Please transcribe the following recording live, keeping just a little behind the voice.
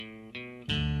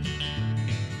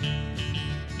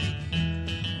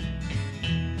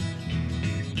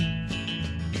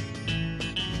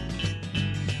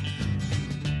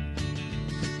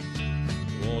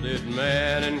Wanted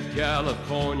man in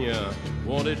California,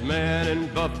 wanted man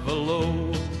in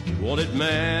Buffalo, wanted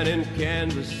man in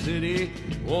Kansas City,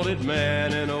 wanted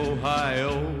man in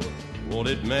Ohio,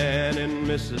 wanted man in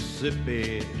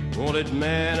Mississippi, wanted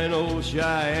man in old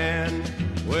Cheyenne.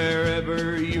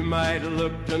 Wherever you might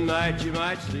look tonight, you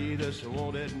might see this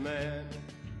wanted man.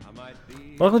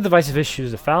 Welcome to Divisive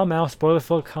Issues, a foul-mouthed,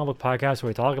 spoiler-filled comic book podcast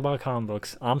where we talk about comic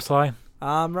books. I'm Sly.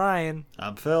 I'm Ryan.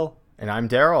 I'm Phil. And I'm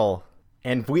Darryl.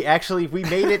 And we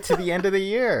made it to the end of the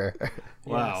year.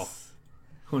 Wow. Yes.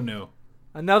 Who knew?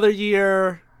 Another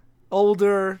year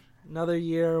older, another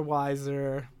year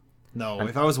wiser. No,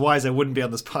 if I was wise, I wouldn't be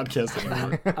on this podcast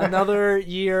anymore. Another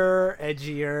year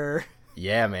edgier.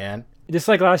 Yeah, man. Just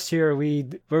like last year,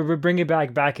 we're bringing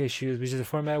back issues, which is a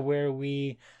format where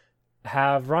we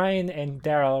have Ryan and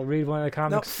Darryl read one of the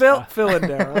comics. No, Phil and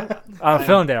Darryl.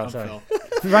 Phil and Darryl, sorry.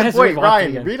 Ryan has to Wait, read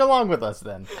Ryan, read along with us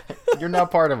then. You're now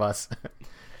part of us.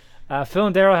 Phil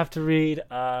and Darryl have to read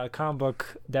a comic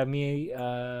book that me,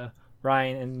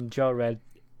 Ryan, and Joe read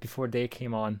before they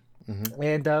came on. Mm-hmm.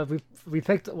 And we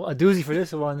picked a doozy for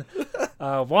this one.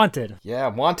 Wanted. Yeah,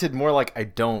 wanted more like I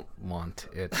don't want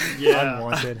it. Yeah.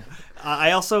 Unwanted.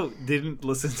 I also didn't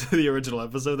listen to the original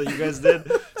episode that you guys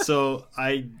did, so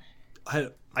I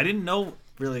didn't know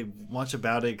really much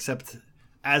about it, except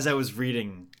as I was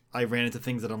reading, I ran into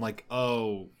things that I'm like,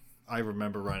 oh, I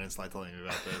remember Ryan and Sly telling me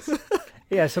about this.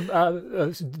 Yeah, so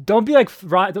don't be like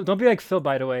Phil,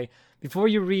 by the way. Before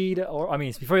you read,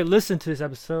 before you listen to this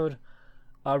episode,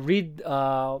 read.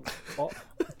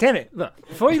 Damn it! Look,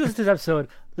 before you listen to this episode,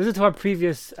 listen to our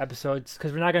previous episodes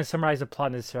because we're not going to summarize the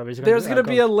plot necessarily. There's going to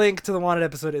be a link to the Wanted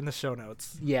episode in the show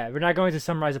notes. Yeah, we're not going to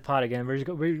summarize the plot again.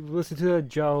 We listen to the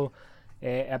Joe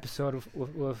episode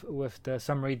with the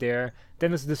summary there.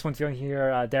 Then listen to this one to hear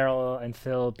Darryl and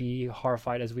Phil be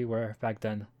horrified as we were back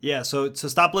then. Yeah, so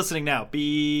stop listening now.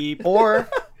 Beep. Or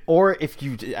if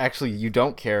you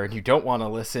don't care and you don't want to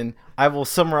listen, I will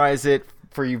summarize it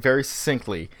for you very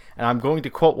succinctly, and I'm going to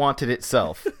quote Wanted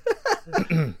itself.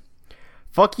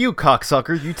 Fuck you,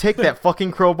 cocksucker. You take that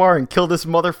fucking crowbar and kill this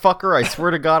motherfucker. I swear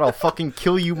to God, I'll fucking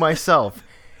kill you myself.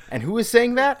 And who is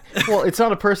saying that? Well, it's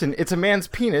not a person. It's a man's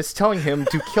penis telling him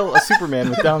to kill a Superman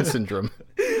with Down syndrome.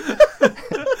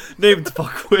 Named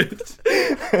Fuckwit.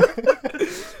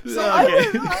 So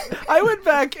I went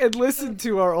back and listened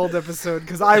to our old episode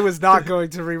because I was not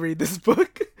going to reread this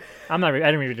book. I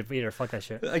didn't read it either. Fuck that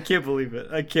shit. I can't believe it.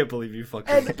 I can't believe you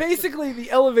fucking. And basically,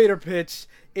 the elevator pitch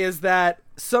is that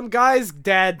some guy's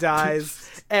dad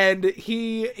dies, and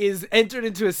he is entered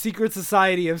into a secret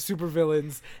society of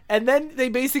supervillains, and then they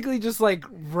basically just like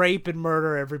rape and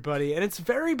murder everybody, and it's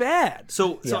very bad.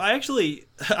 So I actually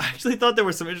thought there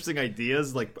were some interesting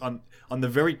ideas, like on the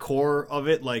very core of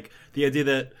it, like the idea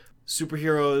that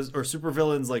superheroes or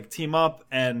supervillains like team up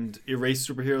and erase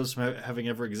superheroes from having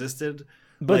ever existed.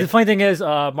 But the funny thing is,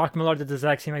 Mark Millar did the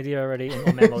exact same idea already in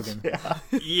Old Man Logan.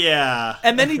 Yeah.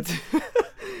 And then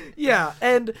yeah,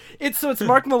 and it's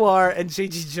Mark Millar and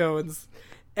J.G. Jones,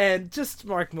 and just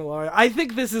Mark Millar. I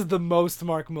think this is the most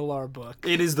Mark Millar book.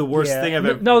 It is the worst thing I've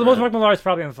ever. No, the most Mark Millar is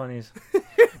probably Unfunnies.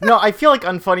 No, I feel like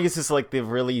Unfunnies is like the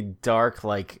really dark,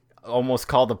 like almost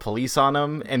call the police on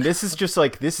him, and this is just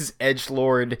like this is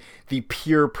Edgelord, the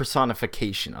pure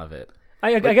personification of it.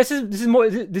 I guess this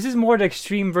is more the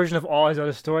extreme version of all his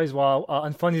other stories, while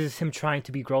Unfunnies is him trying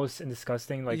to be gross and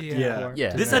disgusting. Like yeah.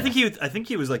 This I think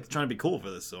he was like trying to be cool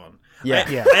for this one.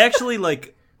 Yeah. I actually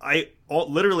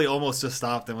literally almost just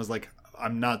stopped and was like,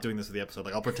 I'm not doing this with the episode.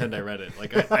 Like I'll pretend I read it.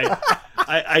 Like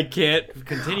I can't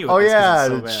continue. With this yeah,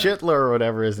 so Shitler or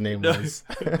whatever his name was.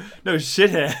 No,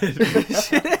 shithead.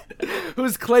 Shithead.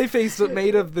 Who's Clayface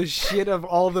made of the shit of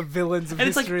all the villains of and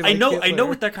history. It's like Hitler. I know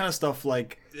with that kind of stuff,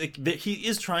 like he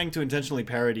is trying to intentionally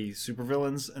parody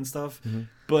supervillains and stuff,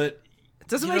 but it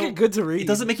doesn't make it good to read. It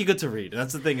doesn't make it good to read. And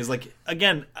that's the thing is like,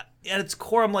 again, at its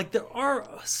core, I'm like, there are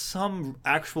some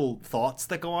actual thoughts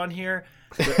that go on here.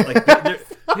 But, like,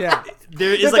 yeah,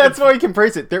 there is. That's why you can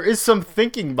praise it. There is some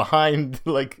thinking behind,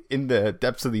 like, in the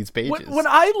depths of these pages. When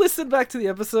I listened back to the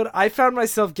episode, I found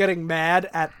myself getting mad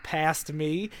at past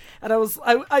me, and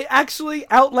I actually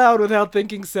out loud without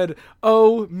thinking said,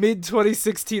 "Oh, mid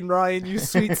 2016 Ryan, you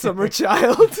sweet summer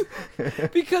child,"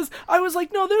 because I was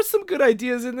like, no, there's some good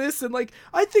ideas in this, and like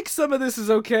I think some of this is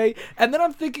okay, and then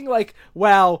I'm thinking like,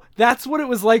 wow, that's what it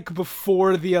was like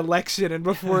before the election and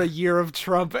before a year of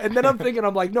Trump, and then I'm thinking.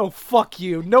 I'm like, no, fuck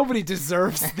you. Nobody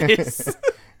deserves this.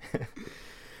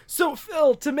 So,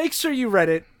 Phil, to make sure you read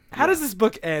it, how does this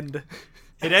book end?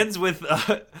 It ends with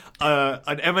an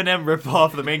Eminem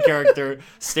ripoff of the main character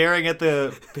staring at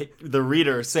the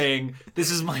reader saying, "This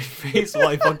is my face while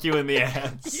I fuck you in the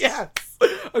ass." Yes.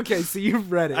 Okay, so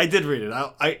you've read it. I did read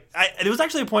it. It was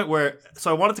actually a point where, so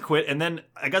I wanted to quit, and then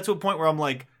I got to a point where I'm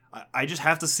like, I just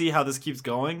have to see how this keeps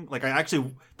going. Like,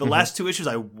 the last 2 issues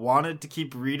I wanted to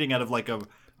keep reading out of like a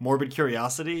morbid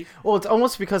curiosity. Well, it's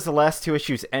almost because the last 2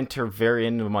 issues enter very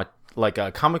into my like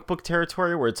a comic book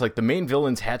territory where it's like the main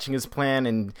villain's hatching his plan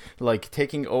and like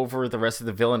taking over the rest of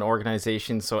the villain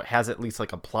organization, so it has at least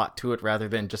like a plot to it rather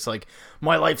than just like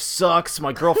my life sucks,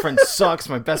 my girlfriend sucks,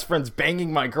 my best friend's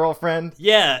banging my girlfriend.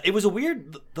 Yeah, it was a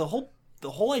weird. The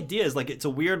whole idea is like it's a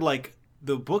weird like.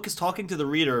 The book is talking to the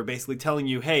reader, basically telling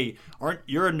you, "Hey,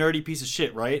 you're a nerdy piece of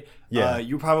shit, right? Yeah.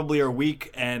 You probably are weak,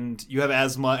 and you have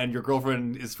asthma, and your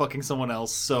girlfriend is fucking someone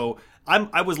else." So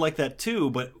I was like that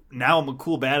too, but now I'm a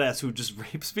cool badass who just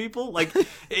rapes people. Like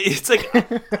it's like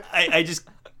I just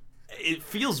it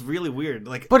feels really weird.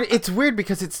 Like, but it's weird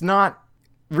because it's not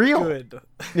real. Good.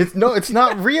 It's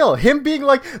not real. Him being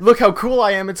like, look how cool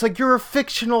I am. It's like you're a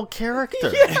fictional character.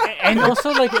 And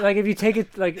also, like if you take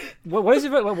it, like, what is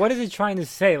it trying to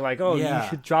say? Like, oh, Yeah. you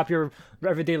should drop your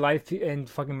everyday life and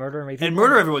fucking murder and rape and people?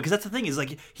 murder everyone, because that's the thing is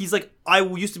like he's like I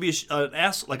used to be an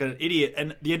ass, like an idiot,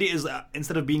 and the idea is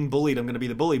instead of being bullied, I'm going to be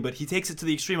the bully. But he takes it to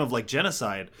the extreme of like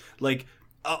genocide. Like,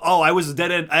 oh, I was a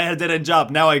dead end. I had a dead end job.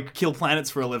 Now I kill planets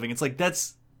for a living. It's like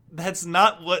that's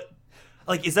not what.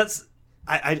 Like, is that's.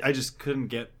 I just couldn't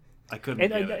get. I couldn't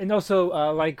get it. And also,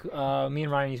 like me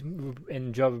and Ryan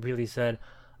and Joe really said,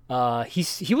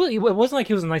 it wasn't like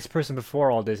he was a nice person before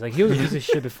all this. Like he was a piece of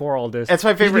shit before all this. That's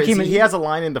my favorite. He He has a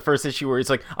line in the first issue where he's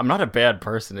like, "I'm not a bad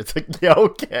person." It's like, yeah,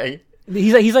 okay.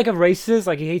 He's like a racist.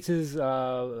 Like he hates his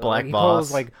Black he boss.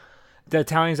 calls, like the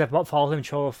Italians that follow him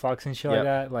cholo fucks and shit Yep. like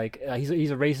that. Like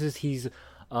he's a racist. He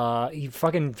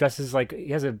fucking dresses like he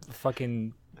has a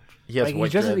fucking. He has Like white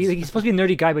he dresses, dreads. he's supposed to be a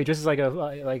nerdy guy, but he dresses like he's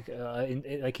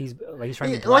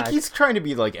trying to be black. Like he's trying to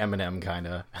be like Eminem, kind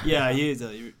of. Yeah, he is.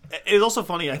 It's also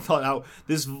funny. I thought how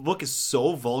this book is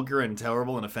so vulgar and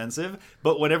terrible and offensive.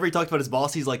 But whenever he talks about his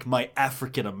boss, he's like my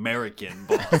African American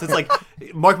boss. It's like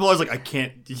Mark Millar's like you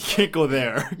can't go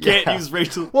there. You can't use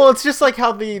racial. Well, it's just like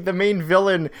how the main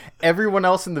villain, everyone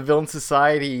else in the villain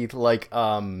society, like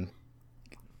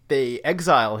they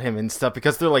exile him and stuff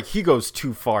because they're like, he goes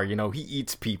too far, you know, he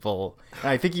eats people. And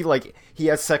I think he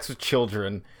has sex with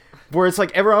children. Where it's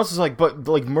like everyone else is like, but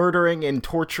like murdering and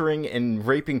torturing and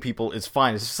raping people is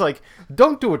fine. It's just like,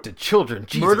 don't do it to children.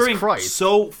 Jesus Murdering Christ.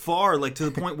 so far, like to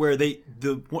the point where the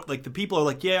people are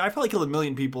like, yeah, I probably killed 1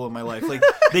 million people in my life. Like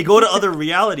they go to other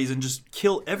realities and just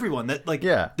kill everyone. That like,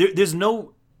 Yeah. there's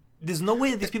no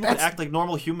way that these people can act like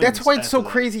normal humans. That's why it's so after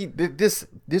that. crazy.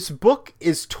 This book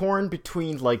is torn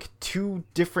between like two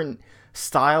different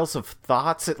styles of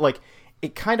thoughts.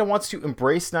 It kind of wants to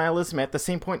embrace nihilism. At the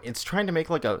same point, it's trying to make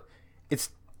it's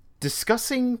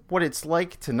discussing what it's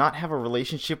like to not have a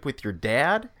relationship with your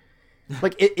dad.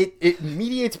 Like it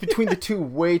mediates between the two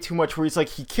way too much, where he's like,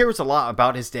 he cares a lot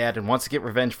about his dad and wants to get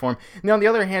revenge for him. And on the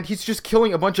other hand, he's just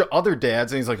killing a bunch of other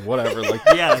dads, and he's like, whatever. Like,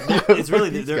 Yeah, it's really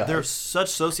these they're guys. such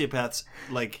sociopaths,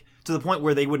 like to the point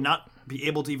where they would not be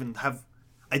able to even have.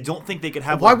 I don't think they could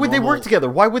have. why like, would they normal- work together?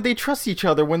 Why would they trust each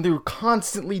other when they're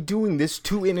constantly doing this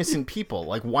to innocent people?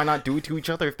 Like, why not do it to each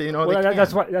other if they know they can?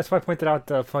 That's why I pointed out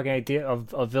the fucking idea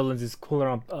of villains is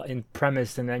cooler in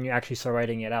premise, and then you actually start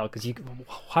writing it out. Because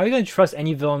how are you gonna trust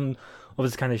any villain of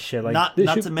this kind of shit? Like, Not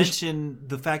to mention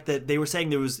the fact that they were saying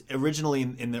there was originally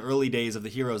in the early days of the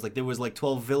heroes, like there was like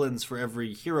 12 villains for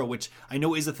every hero, which I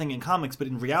know is a thing in comics, but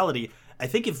in reality, I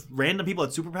think if random people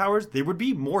had superpowers, there would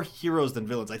be more heroes than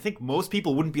villains. I think most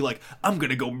people wouldn't be like, I'm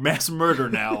gonna go mass murder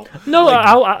now. No, Like,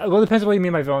 well, it depends on what you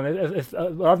mean by villain. If a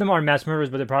lot of them are mass murderers,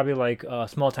 but they're probably like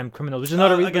small-time criminals, which is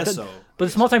another. I guess so. But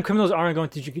the small-time criminals aren't going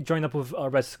to join up with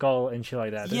Red Skull and shit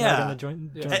like that. They're Yeah. not gonna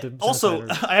join the Also,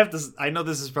 genociders. I know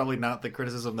this is probably not the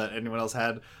criticism that anyone else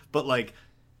had, but like,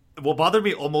 what bothered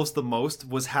me almost the most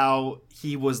was how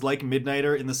he was like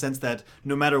Midnighter in the sense that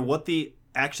no matter what the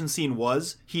action scene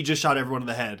was, he just shot everyone in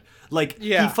the head. Like,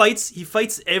 Yeah. he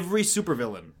fights every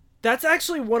supervillain. That's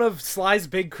actually one of Sly's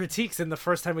big critiques in the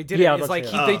first time we did Yeah, it. Is like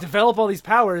that's- they develop all these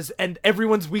powers and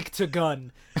everyone's weak to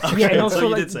gun. Yeah, and so also you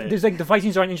like, did say it. there's like the fight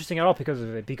scenes aren't interesting at all because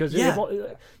of it. Because Yeah.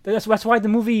 that's why the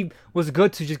movie was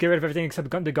good to just get rid of everything except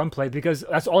the gunplay, because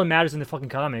that's all that matters in the fucking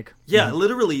comic. Yeah,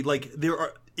 literally, like there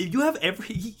are. If you have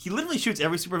he literally shoots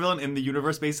every supervillain in the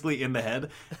universe basically in the head,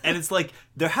 and it's like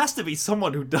there has to be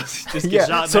someone who does just get shot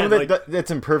Yeah, in someone the head, like,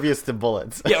 that's impervious to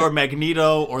bullets. yeah, or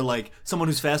Magneto, or like someone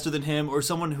who's faster than him, or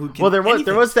someone who can. Well, there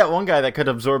anything. was that one guy that could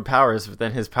absorb powers, but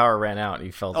then his power ran out and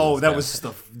he fell. to Oh, his that death. was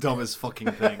the dumbest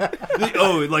fucking thing.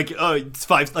 It's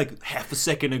half a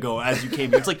second ago as you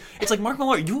came here. It's like Mark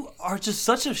Millar, you are just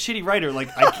such a shitty writer. Like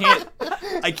I can't.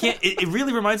 I can't. It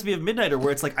really reminds me of Midnighter,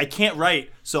 where it's like I can't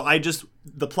write, so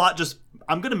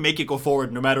I'm gonna make it go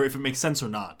forward no matter if it makes sense or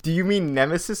not. Do you mean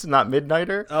Nemesis, not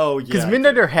Midnighter? Oh, yeah. Because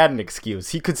Midnighter had an excuse.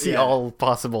 He could see Yeah. all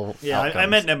possible. Yeah, I outcomes.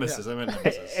 meant Nemesis. I meant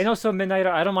Nemesis. And also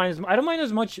Midnighter, I don't mind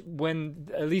as much when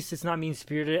at least it's not mean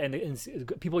spirited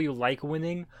and people you like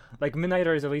winning. Like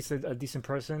Midnighter is at least a decent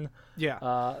person.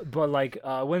 Yeah. But like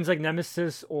when it's like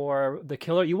Nemesis or the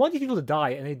Killer, you want these people to die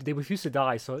and they refuse to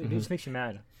die, so it just makes you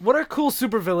mad. What a cool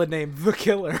supervillain name, the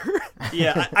Killer.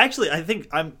 Yeah, I think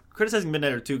I'm criticizing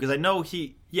Midnighter too, because I know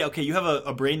you have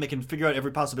a brain that can figure out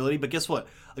every possibility, but guess what?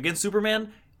 Against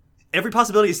Superman, every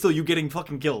possibility is still you getting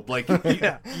fucking killed. Like,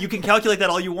 you can calculate that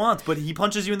all you want, but he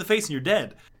punches you in the face and you're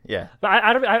dead. Yeah. But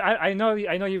I know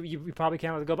you probably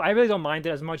can't let it go, but I really don't mind it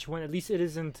as much when at least it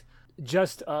isn't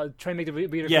just trying to make the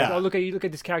reader feel, oh, look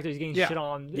at this character, he's getting shit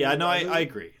on. Yeah, no, I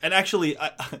agree. And actually,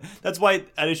 that's why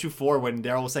at issue 4, when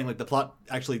Darryl was saying like the plot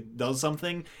actually does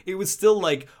something, it was still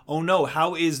like, oh no,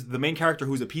 how is the main character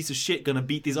who's a piece of shit gonna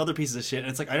beat these other pieces of shit? And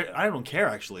it's like, I don't care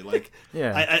actually. Like,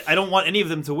 yeah. I don't want any of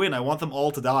them to win. I want them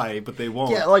all to die, but they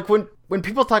won't. Yeah, like when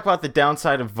people talk about the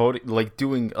downside of voting, like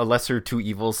doing a lesser of two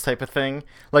evils type of thing,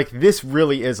 like this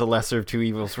really is a lesser of two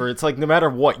evils, where it's like no matter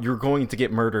what, you're going to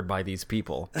get murdered by these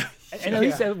people. And at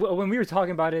least when we were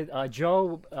talking about it,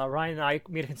 Joe, Ryan, and I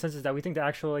made a consensus that we think that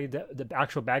actually the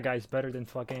actual bad guy is better than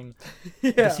fucking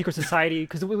the secret society,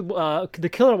 because the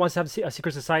Killer wants to have a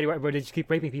secret society where they just keep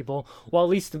raping people, while at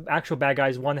least the actual bad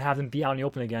guys want to have them be out in the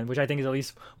open again, which I think is at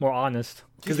least more honest.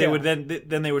 Because they would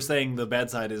then they were saying the bad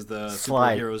side is the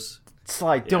superheroes.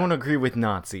 Sly, don't agree with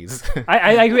Nazis.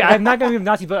 I agree. I'm not going to be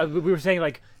Nazi, but we were saying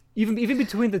like even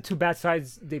between the two bad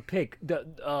sides they pick,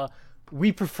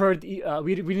 we preferred.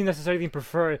 We didn't necessarily even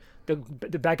prefer the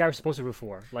bad guy we're supposed to root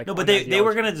for. Like no, but they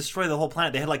were gonna destroy the whole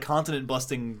planet. They had like continent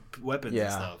busting weapons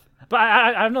and stuff. But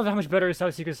I don't know how much better it is to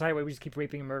have a secret society where we just keep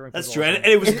raping and murdering That's people. true, and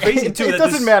it was crazy too. It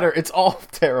doesn't matter. It's all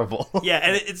terrible. Yeah,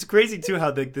 and it's crazy too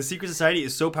how the secret society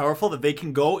is so powerful that they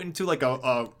can go into like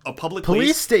a public police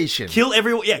place, station, kill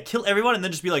everyone, and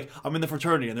then just be like, "I'm in the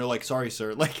fraternity," and they're like, "Sorry,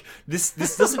 sir." Like this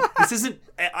isn't.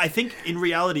 I think in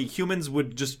reality, humans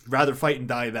would just rather fight and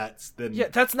die than. Yeah,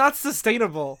 that's not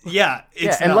sustainable. Yeah,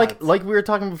 it's and not. like we were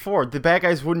talking before, the bad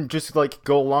guys wouldn't just like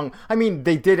go along. I mean,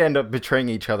 they did end up betraying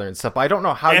each other and stuff. But I don't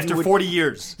know how after 40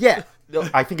 years. Yeah,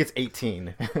 I think it's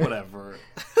 18. Whatever.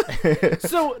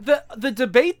 So the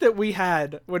debate that we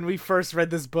had when we first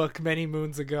read this book many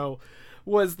moons ago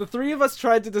was the three of us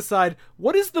tried to decide,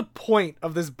 what is the point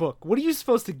of this book? What are you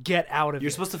supposed to get out of it?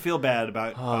 You're supposed to feel bad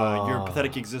about your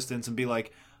pathetic existence and be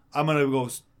like, I'm gonna go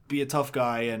be a tough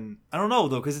guy. And I don't know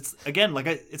though, because it's again like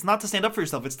it's not to stand up for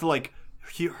yourself. It's to like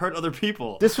hurt other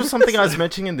people. This was something I was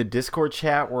mentioning in the Discord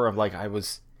chat where I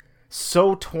was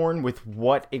so torn with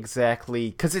what exactly,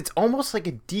 because it's almost like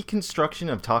a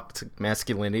deconstruction of toxic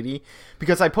masculinity,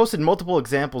 because I posted multiple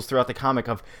examples throughout the comic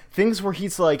of things where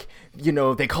he's like,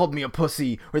 they called me a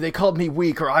pussy, or they called me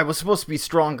weak, or I was supposed to be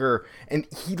stronger, and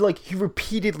he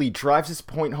repeatedly drives his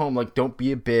point home, like, don't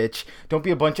be a bitch, don't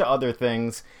be a bunch of other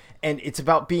things. And it's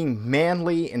about being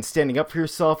manly and standing up for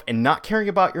yourself and not caring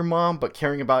about your mom, but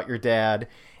caring about your dad.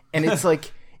 And it's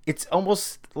like, it's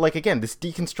almost like, again, this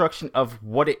deconstruction of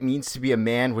what it means to be a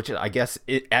man, which I guess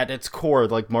at its core,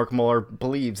 like Mark Millar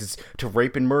believes, is to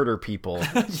rape and murder people.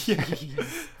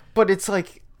 But it's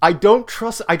like, I don't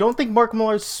think Mark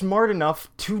Millar's smart enough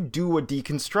to do a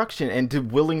deconstruction and to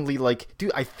willingly,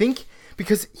 I think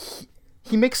because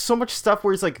he makes so much stuff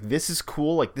where he's like, this is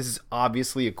cool, like, this is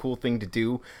obviously a cool thing to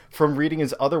do, from reading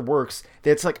his other works,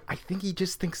 that it's like, I think he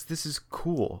just thinks this is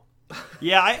cool.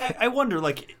 Yeah, I wonder,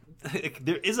 like,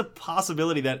 there is a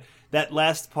possibility that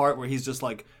last part where he's just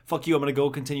like, fuck you, I'm gonna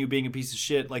go continue being a piece of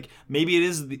shit, like, maybe it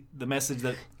is the message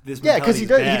that this yeah, because he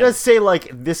does say, like,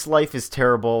 this life is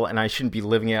terrible and I shouldn't be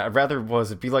living it. I'd rather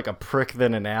be like a prick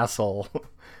than an asshole.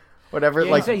 Whatever.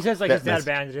 Yeah, like he says like his dad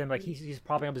abandoned him. Like he's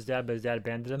propping up his dad, but his dad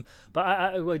abandoned him.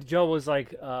 But like Joe was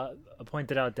like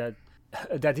pointed out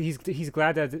that he's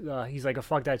glad that he's like,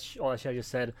 fuck that all that shit I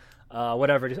just said.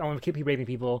 Whatever. Just I want to keep raping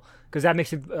people, because that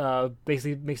makes it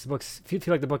basically makes the book feel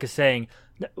like the book is saying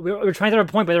we're trying to have a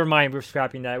point, but never mind. We're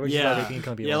scrapping that. We're just raping and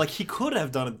killing people. Yeah, like he could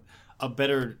have done a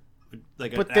better.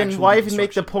 But then why even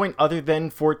make the point other than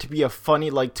for it to be a funny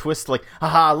twist, like,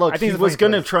 haha, look, he was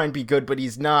gonna try and be good, but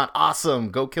he's not. Awesome,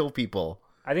 go kill people.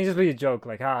 I think it's really a joke.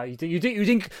 Like, you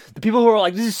think the people who are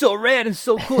like, this is so rad and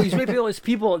so cool, he's raping all these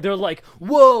people, they're like,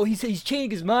 whoa, he's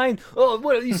changed his mind. Oh,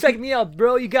 what, you psyched me up,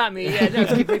 bro, you got me. Yeah, now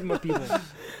let's keep raping more people.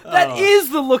 That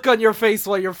is the look on your face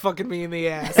while you're fucking me in the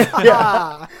ass.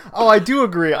 Yeah. Oh, I do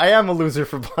agree. I am a loser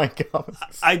for buying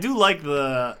comics. I do like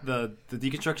the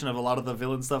deconstruction of a lot of the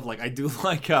villain stuff. Like, I do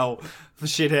like how the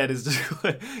shithead is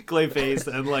just clay-faced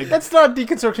and like... That's not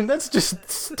deconstruction. That's just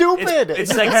stupid.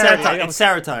 It's like satire. It's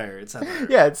satire. It's satire.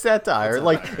 Yeah, it's satire.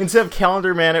 Like, instead of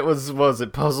Calendar Man, it was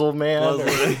it Puzzle Man?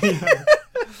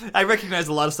 I recognize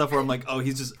a lot of stuff where I'm like, oh,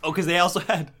 he's just... Oh, because they also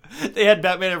had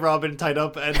Batman and Robin tied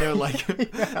up, and they're like...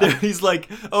 he's like,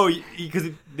 oh, because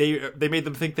they made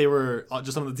them think they were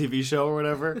just on the TV show or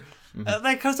whatever. That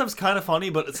kind of stuff's kind of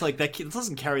funny, but it's like, it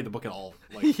doesn't carry the book at all.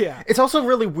 Like, Yeah. It's also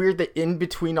really weird that in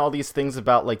between all these things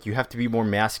about, like, you have to be more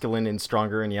masculine and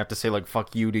stronger, and you have to say, like,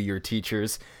 fuck you to your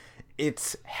teachers...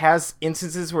 It has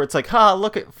instances where it's like,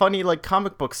 look at funny, like,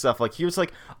 comic book stuff. Like, here's,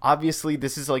 like, obviously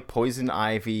this is, like, Poison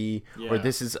Ivy, or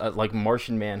this is, like,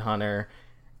 Martian Manhunter.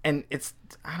 And it's,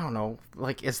 I don't know,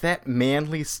 like, is that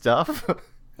manly stuff?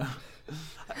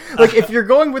 Like, if you're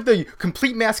going with the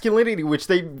complete masculinity, which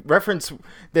they reference,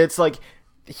 that's, like,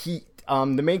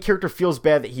 the main character feels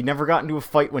bad that he never got into a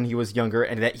fight when he was younger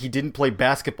and that he didn't play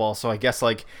basketball, so I guess,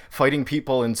 like, fighting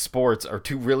people in sports are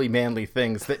two really manly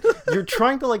things. That you're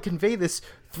trying to, like, convey this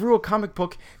through a comic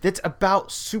book that's about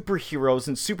superheroes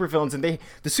and supervillains, and the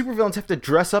supervillains have to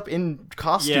dress up in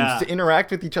costumes to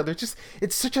interact with each other.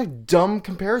 It's such a dumb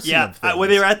comparison of things. When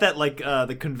they were at that, like,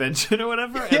 the convention or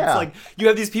whatever, and it's like, you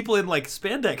have these people in, like,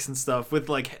 spandex and stuff with,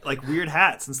 like weird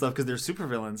hats and stuff because they're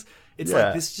supervillains. It's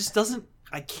like, this just doesn't...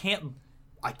 I can't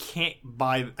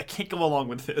go along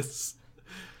with this.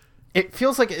 It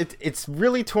feels like it's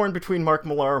really torn between Mark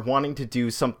Millar wanting to do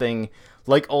something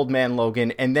like Old Man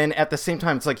Logan, and then at the same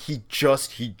time it's like he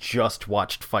just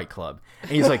watched Fight Club,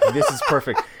 and he's like, this is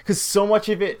perfect, because so much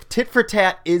of it, tit for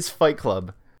tat, is Fight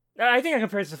Club. I think I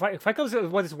compare it to Fight Club is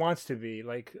what it wants to be.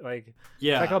 Like Fight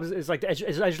Club is like the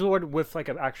Edgelord with like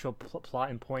an actual plot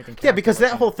and point. And because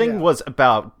that whole thing was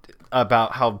about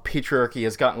how patriarchy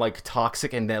has gotten, like,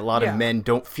 toxic, and that a lot of men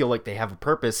don't feel like they have a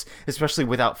purpose, especially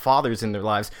without fathers in their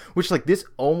lives, which, like, this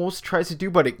almost tries to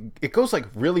do, but it goes, like,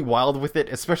 really wild with it,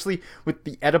 especially with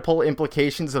the Oedipal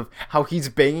implications of how he's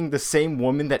banging the same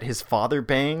woman that his father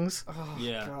bangs. Oh,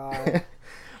 God.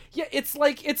 Yeah, it's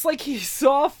like he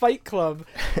saw Fight Club,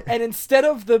 and instead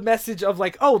of the message of,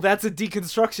 like, oh, that's a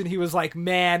deconstruction, he was like,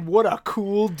 man, what a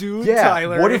cool dude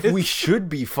Tyler what is. if we should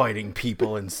be fighting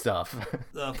people and stuff?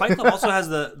 Fight Club also has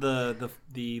the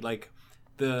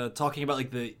talking about,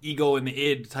 like, the ego and the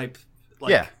id type,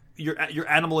 like, your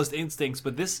animalist instincts,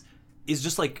 but this is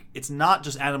just, like, it's not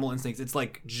just animal instincts, it's,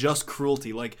 like, just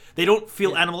cruelty. Like, they don't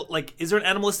feel animal, like, is there an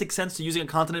animalistic sense to using a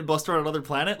continent buster on another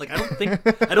planet? Like, I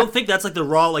don't think that's, like, the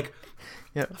raw, like,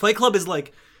 Fight Club is,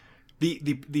 like,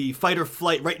 the fight or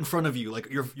flight right in front of you, like,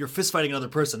 you're fist fighting another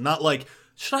person, not like,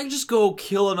 should I just go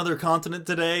kill another continent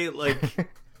today? Like,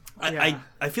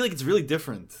 I feel like it's really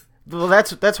different. Well,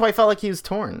 that's why I felt like he was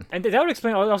torn. And that would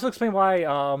also explain why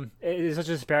it is such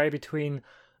a disparity between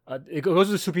it goes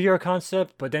with the superhero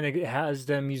concept, but then it has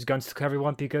them use guns to kill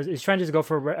everyone, because it's trying to just go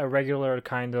for a regular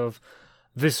kind of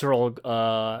visceral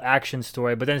action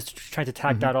story, but then it's trying to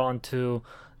tack that on to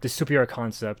the superhero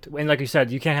concept. And like you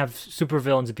said, you can't have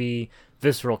supervillains be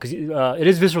visceral, because it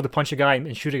is visceral to punch a guy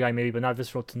and shoot a guy maybe, but not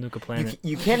visceral to nuke a planet.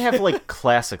 You can't have, like,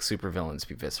 classic supervillains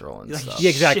be visceral and stuff. Yeah,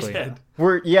 exactly.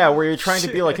 Where you're trying to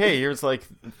be like, hey, here's, like,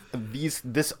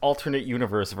 this alternate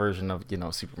universe version of,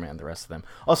 Superman, the rest of them.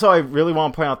 Also, I really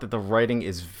want to point out that the writing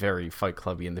is very Fight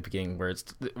Clubby in the beginning, where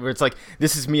it's like,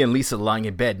 this is me and Lisa lying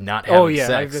in bed not having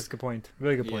sex. That's a good point.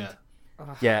 Really good point.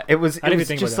 Yeah, it was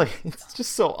just like, that. it's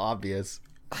just so obvious.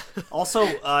 Also,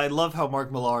 I love how Mark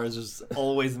Millar is just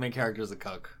always the main character as a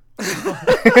cuck.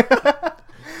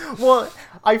 Well,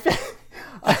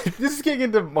 this is getting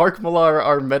into Mark Millar,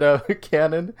 our meta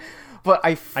canon, but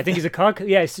I think he's a cuck.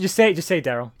 Yeah, just say it,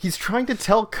 Darryl. He's trying to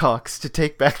tell cucks to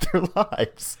take back their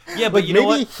lives. Yeah, but you know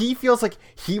what? Maybe he feels like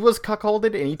he was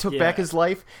cuckolded and he took back his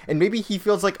life, and maybe he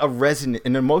feels like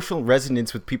an emotional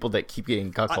resonance with people that keep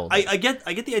getting cuckolded. I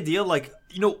get the idea, like,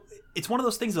 it's one of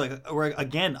those things, like, where,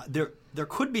 again, there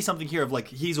could be something here of, like,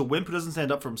 he's a wimp who doesn't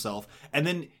stand up for himself, and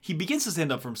then he begins to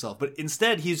stand up for himself, but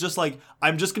instead he's just like,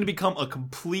 I'm just going to become a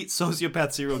complete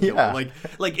sociopath serial killer. Yeah.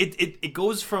 Like it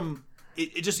goes from,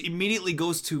 it just immediately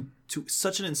goes to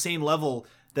such an insane level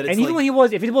that it's, and even when he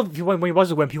was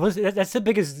a wimp, that's the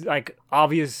biggest, like,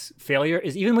 obvious failure,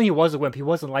 is even when he was a wimp, he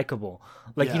wasn't likable.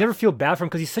 Like, you never feel bad for him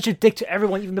because he's such a dick to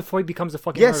everyone, even before he becomes a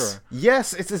fucking murderer.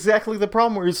 Yes, it's exactly the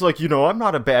problem, where he's like, I'm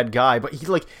not a bad guy, but he,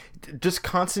 like, just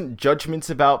constant judgments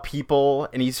about people,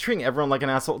 and he's treating everyone like an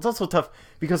asshole. It's also tough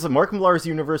because Mark Millar's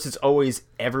universe is always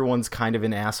everyone's kind of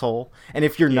an asshole, and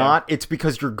if you're not, it's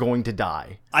because you're going to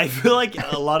die. I feel like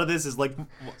a lot of this is like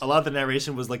a lot of the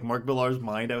narration was like Mark Millar's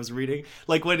mind. I was reading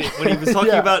like when he was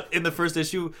talking about in the first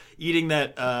issue eating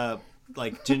that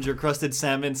like ginger crusted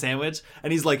salmon sandwich,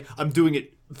 and he's like, I'm doing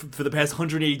it for the past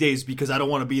 180 days because I don't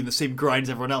want to be in the same grind as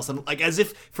everyone else. And like, as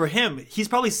if for him, he's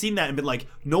probably seen that and been like,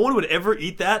 no one would ever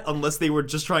eat that unless they were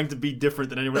just trying to be different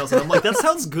than anyone else. And I'm like, that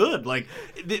sounds good. Like,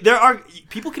 there are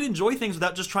people can enjoy things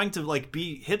without just trying to like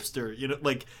be hipster, you know.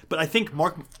 Like, but I think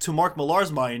Mark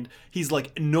Millar's mind, he's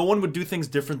like, no one would do things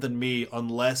different than me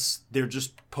unless they're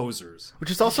just posers. Which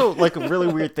is also like a really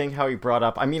weird thing how he brought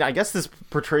up. I mean, I guess this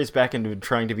portrays back into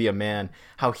trying to be a man.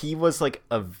 How he was like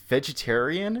a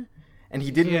vegetarian. And he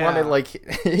didn't want to, like,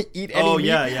 eat any meat.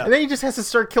 Yeah. And then he just has to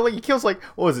start killing. He kills, like,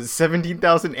 what was it,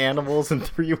 17,000 animals in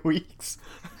 3 weeks?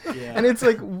 Yeah. And it's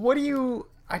like, what do you...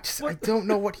 I don't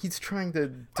know what he's trying to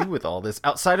do with all this.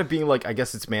 Outside of being like, I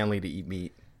guess it's manly to eat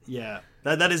meat. Yeah.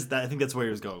 That is... I think that's where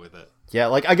he was going with it. Yeah,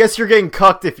 like, I guess you're getting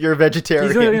cucked if you're a vegetarian.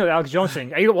 He's doing Alex Jones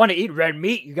thing. You want to eat red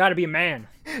meat, you got to be a man.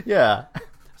 Yeah.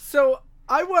 So...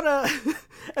 I want to,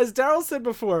 as Darryl said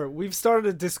before, we've started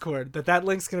a Discord, that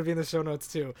link's going to be in the show notes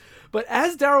too. But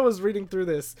as Darryl was reading through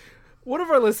this, one of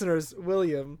our listeners,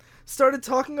 William, started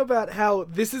talking about how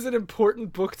this is an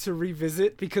important book to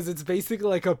revisit because it's basically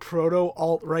like a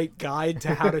proto-alt-right guide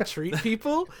to how to treat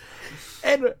people.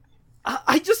 And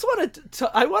I just want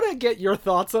to get your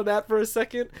thoughts on that for a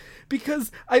second,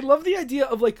 because I love the idea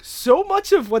of like so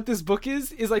much of what this book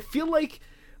is I feel like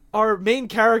our main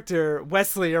character,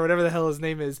 Wesley, or whatever the hell his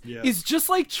name is just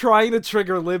like trying to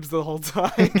trigger libs the whole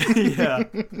time.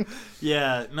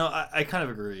 Yeah. No, I kind of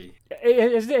agree.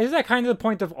 Is that kind of the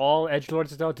point of all edgelords,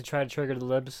 though, to try to trigger the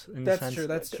libs?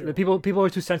 That's true. The people are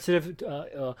too sensitive.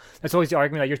 That's always the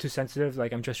argument that you're too sensitive.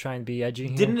 Like, I'm just trying to be edgy.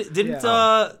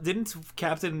 Didn't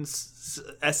Captain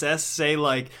SS say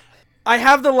like, I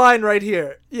have the line right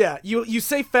here. Yeah, you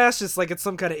say fascist like it's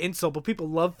some kind of insult, but people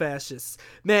love fascists.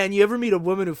 Man, you ever meet a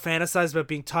woman who fantasized about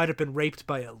being tied up and raped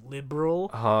by a liberal?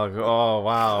 Oh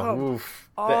wow. Come Oof.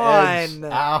 The on. edge.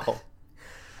 Ow.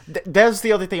 That's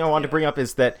the other thing I wanted to bring up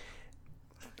is that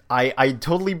I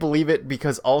totally believe it,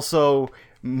 because also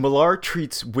Millar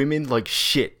treats women like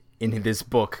shit in this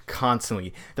book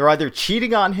constantly. They're either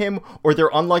cheating on him or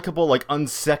they're unlikable, like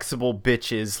unsexable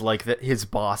bitches like his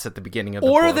boss at the beginning of the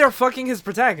book. Or they're fucking his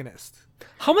protagonist.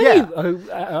 How many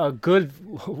good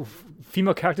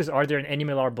female characters are there in any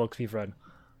Millar books we've read?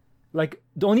 Like,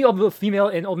 the only other female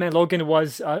in Old Man Logan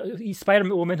was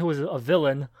Spider-Woman, who was a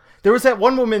villain. There was that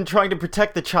one woman trying to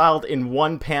protect the child in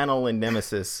one panel in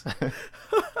Nemesis.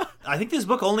 I think this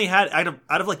book only had,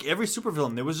 out of like every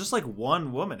supervillain, there was just like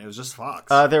one woman. It was just Fox.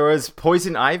 There was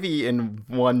Poison Ivy in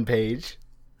one page.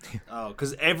 Oh,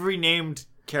 because every named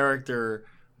character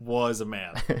was a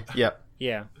man. Yep.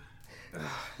 Yeah.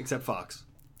 Except Fox.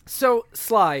 So,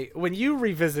 Sly, when you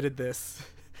revisited this,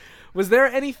 was there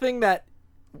anything that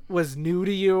was new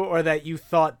to you or that you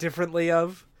thought differently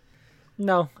of?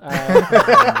 No.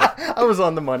 I was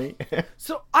on the money.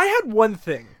 So, I had one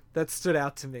thing that stood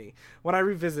out to me when I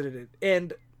revisited it,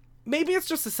 and maybe it's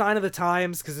just a sign of the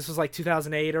times because this was like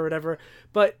 2008 or whatever,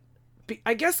 but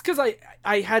I guess because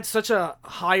I had such a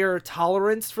higher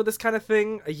tolerance for this kind of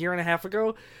thing a year and a half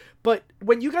ago. But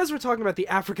when you guys were talking about the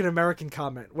African American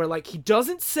comment, where like he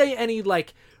doesn't say any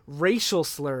like racial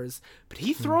slurs, but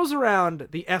he throws around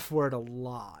the F word a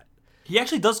lot. He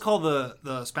actually does call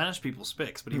the Spanish people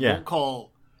spics, but he won't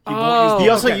call. He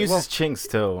also uses chinks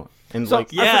too. And so,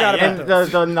 like, I forgot about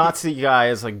and the Nazi guy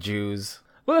is like Jews.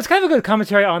 Well, it's kind of a good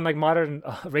commentary on like modern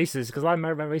races, because a lot of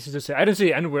modern races just say, I didn't say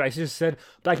the N-word, I just said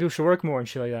black people should work more and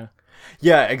shit like that.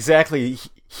 Yeah, exactly.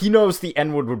 He knows the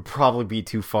N-word would probably be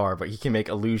too far, but he can make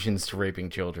allusions to raping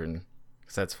children,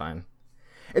 because that's fine.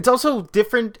 It's also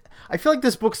different. I feel like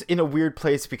this book's in a weird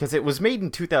place because it was made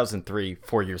in 2003,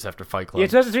 4 years after Fight Club. Yeah,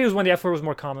 2003 was when the F-word was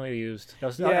more commonly used.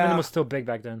 Eminem was still big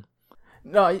back then.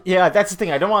 No, yeah, that's the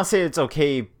thing. I don't want to say it's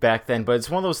okay back then, but it's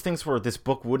one of those things where this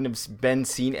book wouldn't have been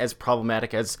seen as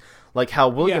problematic as, like, how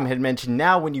William had mentioned.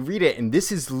 Now, when you read it, and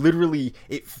this is literally,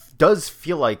 it does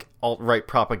feel like alt-right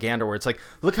propaganda, where it's like,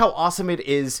 look how awesome it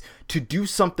is to do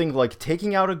something like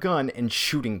taking out a gun and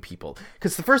shooting people.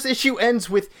 Because the first issue ends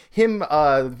with him,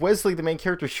 Wesley, the main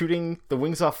character, shooting the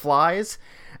wings off flies.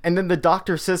 And then the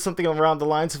doctor says something around the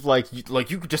lines of like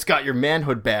you just got your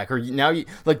manhood back, or now you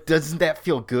like, doesn't that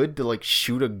feel good to like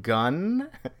shoot a gun?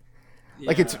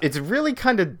 Like it's really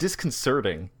kind of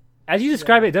disconcerting. As you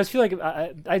describe it does feel like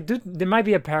there might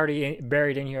be a parody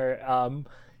buried in here.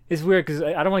 It's weird because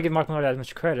I don't want to give Mark Millar that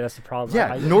much credit. That's the problem.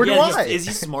 Yeah, nor do I. Is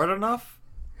he smart enough?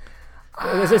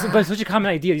 But it's such a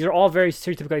common idea. These are all very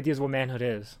stereotypical ideas of what manhood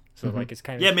is. So like it's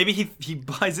kind of Yeah, maybe he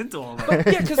buys into all that.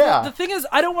 Yeah, because the thing is,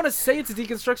 I don't want to say it's a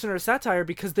deconstruction or a satire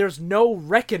because there's no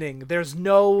reckoning, there's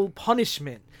no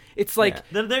punishment. It's like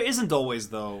There isn't always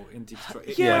though in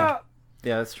deconstruction. yeah.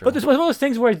 Yeah, that's true. But it's one of those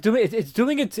things where it's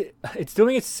feeding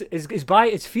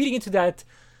into that.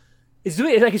 It's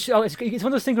one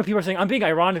of those things where people are saying, I'm being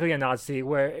ironically a Nazi,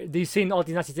 where they're saying all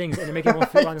these Nazi things and they make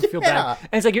everyone feel bad.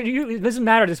 And it's like, it doesn't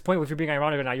matter at this point if you're being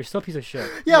ironic or not. You're still a piece of shit.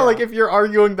 Yeah, like if you're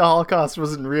arguing the Holocaust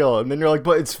wasn't real, and then you're like,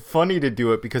 but it's funny to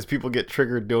do it because people get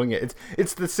triggered doing it.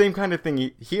 It's the same kind of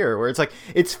thing here, where it's like,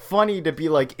 it's funny to be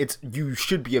like, you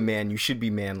should be a man, you should be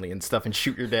manly and stuff, and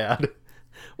shoot your dad.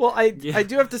 Well, I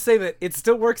do have to say that it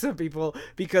still works on people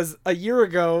because a year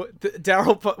ago,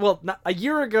 a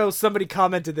year ago, somebody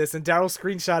commented this and Darryl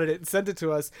screenshotted it and sent it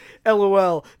to us.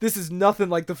 LOL, this is nothing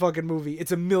like the fucking movie.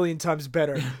 It's a million times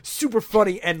better. Super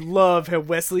funny and love how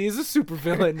Wesley is a super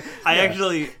villain.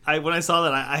 When I saw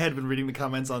that, I had been reading the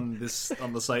comments on the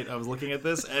site. I was looking at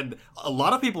this, and a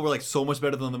lot of people were like, so much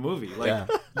better than the movie. Like,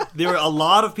 there were a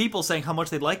lot of people saying how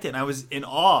much they liked it, and I was in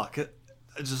awe.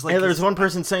 Just like, there's one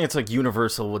person saying it's like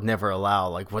Universal would never allow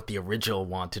like what the original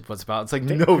wanted was about. It's like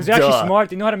no, they're actually smart.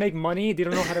 They know how to make money. They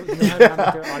don't know how to. Make their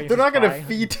audience They're not going to buy.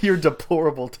 feed to your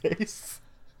deplorable tastes.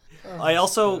 I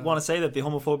also want to say that the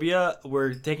homophobia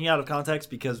we're taking out of context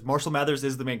because Marshall Mathers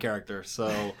is the main character,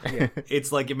 so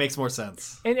it's like it makes more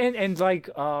sense. And like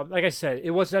I said,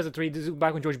 it was 2003. This is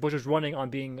back when George Bush was running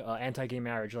on being anti-gay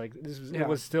marriage. Like it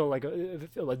was still like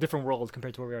a different world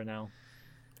compared to where we are now.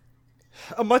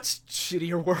 A much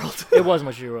shittier world. It was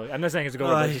much earlier. I'm not saying it's a good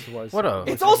but it just was.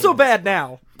 It's also bad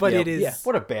now, but it is. Yeah.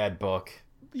 What a bad book.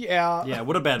 Yeah.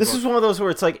 What a bad This book. is one of those where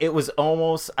it's like it was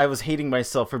almost I was hating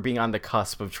myself for being on the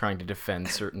cusp of trying to defend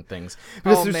certain things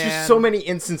because there's just so many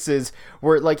instances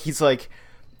where like he's like,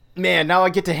 man, now I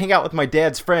get to hang out with my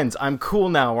dad's friends. I'm cool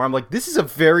now. Where I'm like, this is a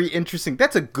very interesting.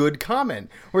 That's a good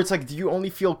comment. Where it's like, do you only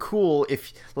feel cool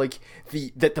if like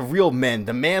the real men,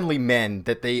 the manly men,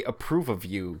 that they approve of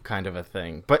you, kind of a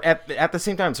thing. But at the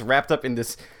same time, it's wrapped up in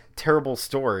this terrible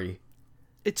story.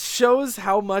 It shows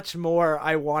how much more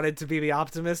I wanted to be the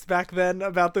optimist back then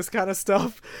about this kind of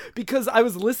stuff, because I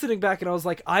was listening back and I was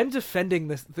like, I'm defending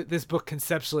this book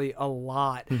conceptually a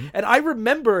lot. Mm-hmm. And I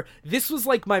remember this was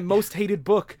like my most hated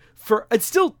book it's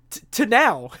still to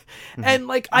now. Mm-hmm. And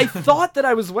like, I thought that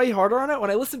I was way harder on it.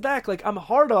 When I listen back, like I'm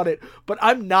hard on it, but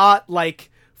I'm not like,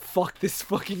 fuck this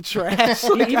fucking trash.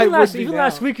 Like, even last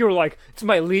week you were like, it's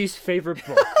my least favorite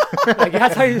book. Like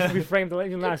that's how you reframed it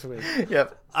even last week.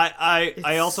 Yep.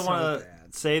 I also want to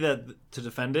say that to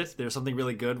defend it, there's something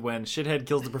really good when Shithead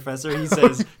kills the professor. He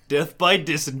says, "Death by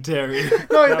dysentery."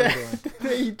 No,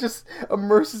 he just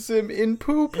immerses him in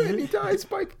poop and he dies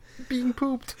by being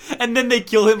pooped. And then they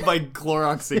kill him by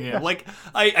Cloroxing him. Like,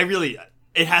 I really...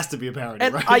 It has to be a parody,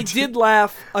 and right? I did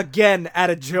laugh again at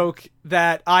a joke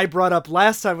that I brought up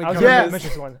last time we covered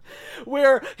this,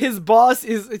 where his boss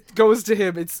goes to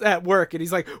him. It's at work, and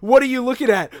he's like, "What are you looking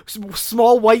at?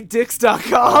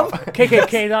 Smallwhitedicks.com,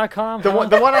 KKK.com." The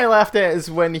one I laughed at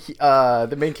is when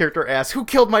the main character asks, "Who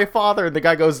killed my father?" and the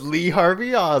guy goes, "Lee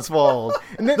Harvey Oswald."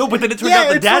 And then, no, but then it turns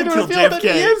out the dad killed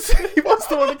JFK. He was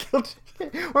the one that killed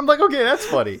JFK. I'm like, okay, that's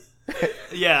funny.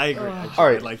 Yeah, I agree. All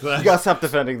right, like that. You gotta stop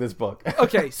defending this book.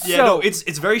 Okay, so yeah, no,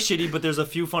 it's very shitty, but there's a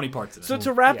few funny parts in it. So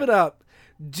to wrap it up,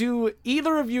 do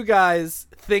either of you guys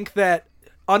think that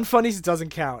Unfunnies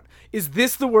doesn't count? Is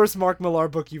this the worst Mark Millar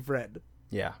book you've read?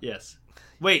 Yeah. Yes.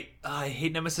 Wait, I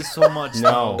hate Nemesis so much.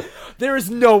 No. There is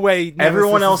no way Nemesis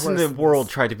everyone else is in the worse world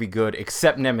tried to be good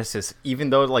except Nemesis, even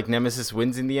though like Nemesis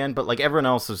wins in the end, but like everyone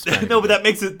else was trying to No, be but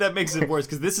good. that makes it worse,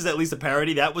 because this is at least a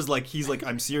parody. That was like, he's like,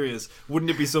 I'm serious.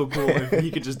 Wouldn't it be so cool if he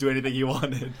could just do anything he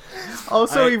wanted?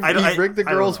 Also, he rigged the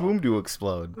I don't girl's know. womb to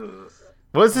explode.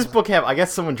 What does this book have? I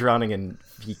guess someone drowning in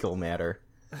fecal matter.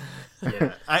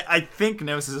 Yeah, I think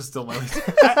Nemesis is still my least.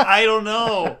 I don't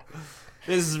know.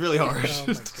 This is really hard. Oh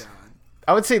my god.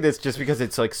 I would say this just because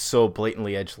it's like so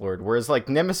blatantly edgelord, whereas like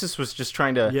Nemesis was just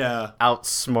trying to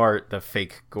outsmart the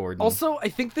fake Gordon. Also, I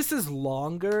think this is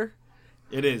longer.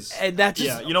 It is. And that just...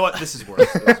 Yeah, you know what? This is worse.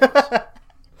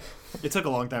 It took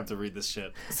a long time to read this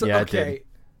shit. So, Yeah, it okay. did.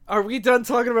 Are we done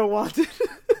talking about Wanted?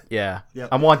 Yeah. Yeah,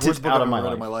 I'm wanted worst book out I've of my ever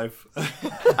read life. in my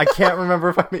life. I can't remember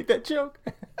if I made that joke.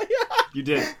 You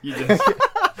did.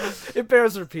 It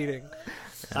bears repeating.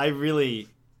 I really...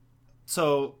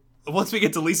 So, once we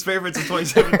get to least favorites of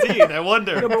 2017, I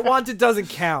wonder. No, but Wanted doesn't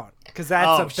count, because that's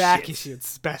Oh, a back shit. issue. It's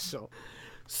special.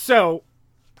 So,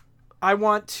 I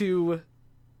want to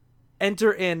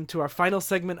enter into our final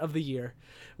segment of the year,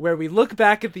 where we look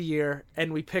back at the year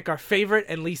and we pick our favorite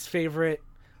and least favorite,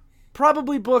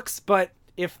 probably books, but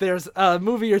if there's a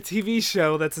movie or TV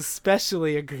show that's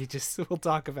especially egregious, we'll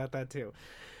talk about that too.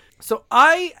 So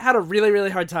I had a really,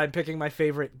 really hard time picking my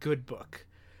favorite good book.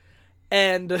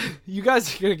 And you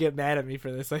guys are going to get mad at me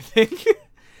for this, I think.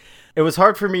 It was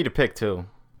hard for me to pick, too.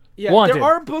 Yeah, Wanted. there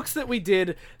are books that we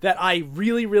did that I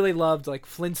really, really loved, like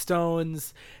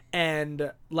Flintstones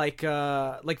and like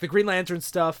the Green Lantern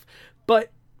stuff. But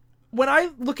when I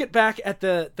look back at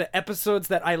the episodes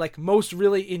that I like most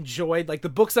really enjoyed, like the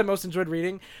books I most enjoyed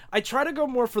reading, I try to go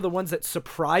more for the ones that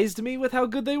surprised me with how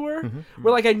good they were.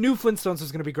 Where like I knew Flintstones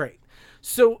was going to be great.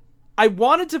 So I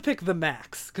wanted to pick The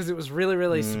Max because it was really,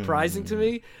 really surprising to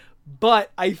me.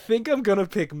 But I think I'm going to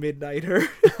pick Midnighter.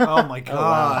 Oh my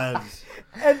god.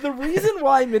 And the reason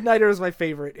why Midnighter is my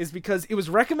favorite is because it was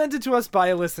recommended to us by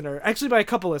a listener, actually by a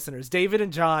couple listeners. David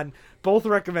and John both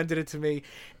recommended it to me.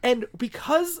 And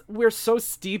because we're so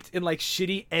steeped in like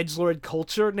shitty edgelord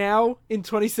culture now in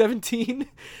 2017,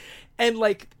 and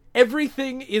like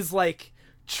everything is like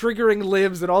triggering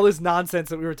libs and all this nonsense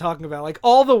that we were talking about, like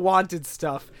all the wanted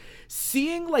stuff,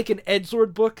 seeing like an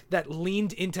edgelord book that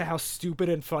leaned into how stupid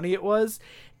and funny it was.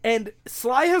 And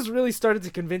Sly has really started to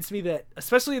convince me that,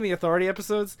 especially in the Authority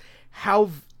episodes,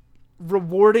 how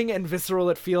rewarding and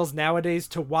visceral it feels nowadays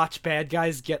to watch bad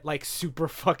guys get, like, super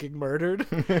fucking murdered.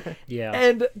 Yeah.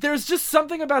 And there's just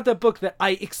something about that book that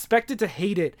I expected to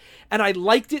hate it, and I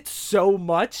liked it so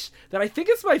much that I think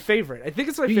it's my favorite. I think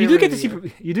it's my favorite. You do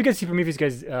get to see Prometheus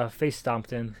guys face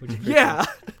stomped in. Which is pretty Yeah.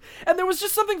 cool. And there was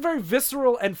just something very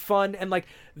visceral and fun, and, like,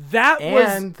 that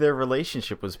And their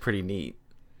relationship was pretty neat.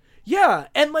 Yeah,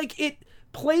 and like it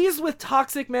plays with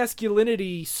toxic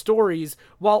masculinity stories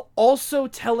while also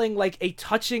telling like a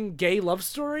touching gay love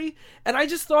story, and I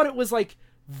just thought it was like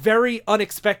very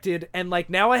unexpected, and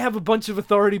like now I have a bunch of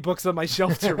Authority books on my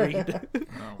shelf to read.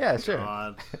 Yeah, sure.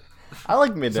 God. I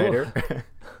like Midnighter.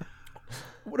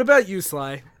 What about you,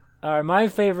 Sly? All right, my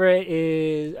favorite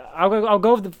is I'll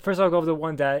go with the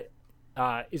one that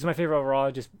is my favorite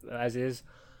overall, just as is.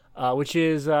 Which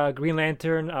is Green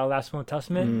Lantern, Last Will and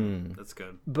Testament. That's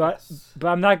good. But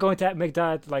I'm not going to make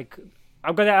that like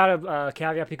I'm going to add a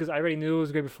caveat because I already knew it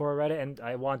was great before I read it, and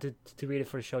I wanted to read it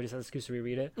for the show just as an excuse to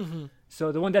reread it. Mm-hmm.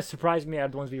 So the one that surprised me out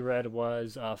of the ones we read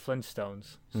was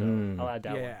Flintstones. So I'll add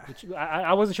that one. Which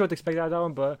I wasn't sure what to expect out of that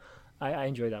one, but I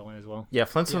enjoyed that one as well. Yeah,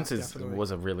 Flintstones definitely.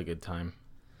 was a really good time.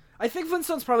 I think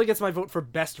Flintstones probably gets my vote for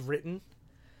best written.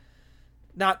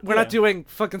 We're not doing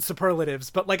fucking superlatives,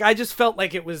 but like I just felt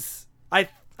like it was.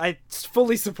 I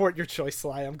fully support your choice,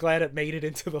 Sly. I'm glad it made it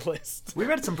into the list. We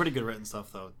read some pretty good written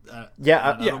stuff, though. I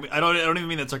don't even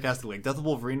mean that sarcastically. Like Death of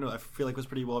Wolverine, I feel like was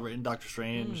pretty well written. Doctor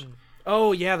Strange.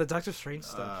 Oh yeah, the Doctor Strange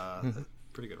stuff.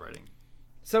 Pretty good writing.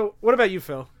 So, what about you,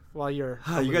 Phil? While you're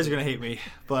You guys are gonna hate me,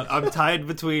 but I'm tied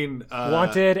between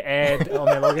Wanted and Oh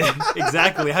Man Logan.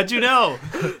 Exactly. How'd you know?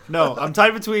 No, I'm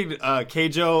tied between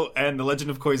Keijo and The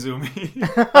Legend of Koizumi.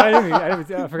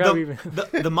 I forgot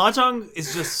the mahjong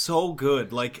is just so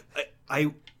good. Like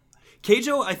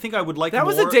Keijo, I think I would like. That more.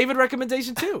 was a David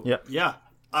recommendation too. Yep. Yeah.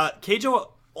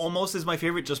 Keijo almost is my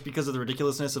favorite just because of the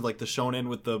ridiculousness of like the shonen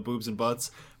with the boobs and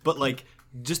butts, but like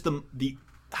just the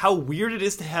how weird it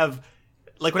is to have.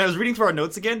 Like, when I was reading through our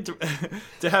notes again,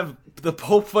 to have the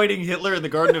Pope fighting Hitler in the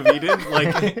Garden of Eden,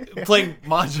 like, playing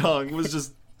Mahjong, was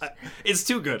just... it's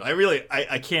too good.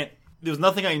 I can't... There was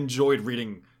nothing I enjoyed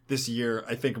reading this year,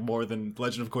 I think, more than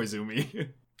Legend of Koizumi.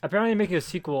 Apparently they're making a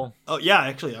sequel. Oh, yeah,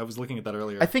 actually, I was looking at that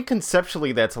earlier. I think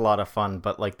conceptually that's a lot of fun,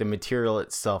 but, like, the material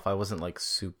itself, I wasn't, like,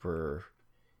 super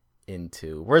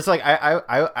into. Whereas, like,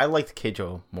 I liked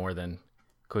Keijo more than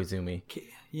Koizumi.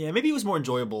 Yeah, maybe it was more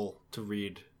enjoyable to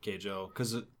read Keijo,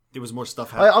 because there was more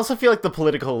stuff I happening. also feel like the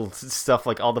political stuff,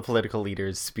 like all the political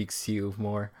leaders, speaks to you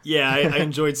more. Yeah, I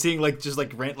enjoyed seeing like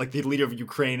the leader of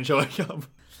Ukraine showing up.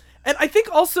 And I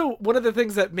think also one of the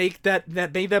things that made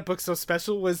that book so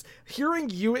special was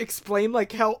hearing you explain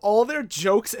like how all their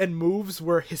jokes and moves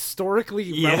were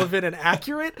historically relevant and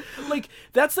accurate. Like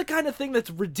that's the kind of thing that's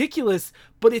ridiculous,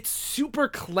 but it's super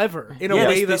clever in a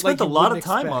way that they spent like a lot of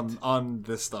time on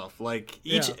this stuff. Like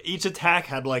each attack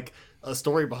had like a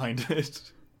story behind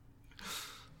it.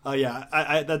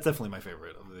 I that's definitely my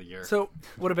favorite of the year. So,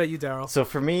 what about you, Darryl? So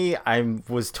for me, I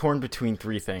was torn between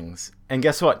three things, and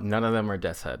guess what? None of them are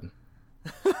Death's Head.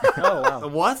 Oh wow!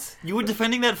 What? You were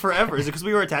defending that forever? Is it because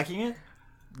we were attacking it?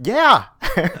 Yeah.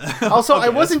 Also, Okay, I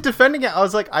wasn't defending it. I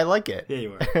was like, I like it. Yeah, you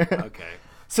were. Okay.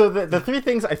 So the three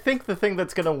things, I think the thing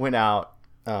that's gonna win out.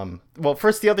 Well,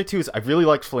 first the other two is I really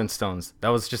liked Flintstones. That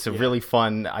was just a really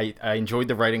fun. I enjoyed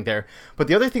the writing there. But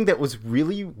the other thing that was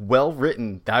really well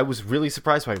written that I was really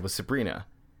surprised by was Sabrina.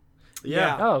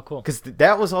 Yeah. Oh, cool. Because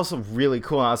that was also really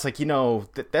cool. And I was like,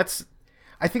 that's.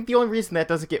 I think the only reason that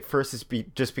doesn't get first is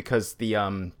just because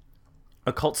the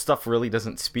occult stuff really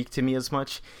doesn't speak to me as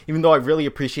much. Even though I really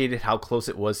appreciated how close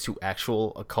it was to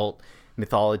actual occult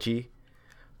mythology.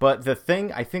 But the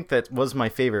thing I think that was my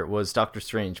favorite was Doctor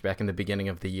Strange back in the beginning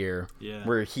of the year. Yeah.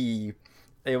 Where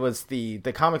it was the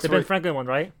comics. The Ben Franklin one,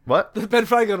 right? What? The Ben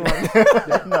Franklin one.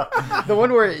 No, the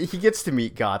one where he gets to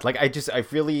meet God. Like, I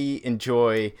really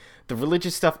enjoy the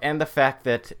religious stuff and the fact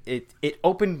that it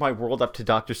opened my world up to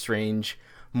Doctor Strange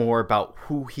more about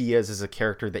who he is as a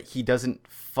character, that he doesn't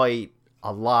fight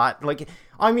a lot. Like,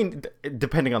 I mean,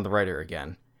 depending on the writer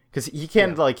again. Because he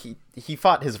can, he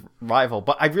fought his rival.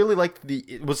 But I really liked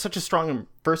it was such a strong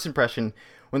first impression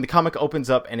when the comic opens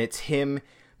up and it's him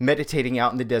meditating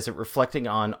out in the desert, reflecting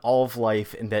on all of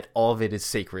life and that all of it is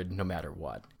sacred no matter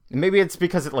what. And maybe it's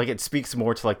because it speaks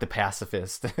more to the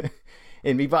pacifist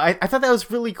in me. But I thought that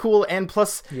was really cool. And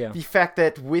plus the fact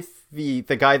that with the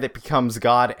guy that becomes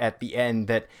God at the end,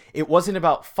 that it wasn't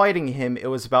about fighting him. It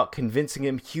was about convincing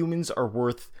him humans are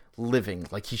worth living.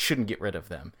 Like, he shouldn't get rid of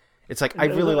them. It's like, I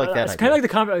really like that. It's kind of like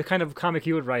the kind of comic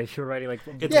you would write if you were writing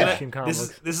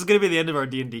This is going to be the end of our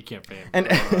D&D campaign. And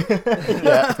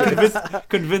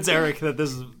convince Eric that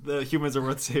the humans are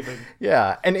worth saving.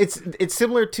 Yeah, and it's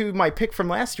similar to my pick from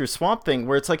last year, Swamp Thing,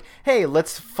 where it's like, hey,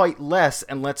 let's fight less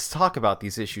and let's talk about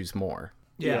these issues more.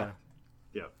 Yeah.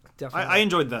 Definitely. I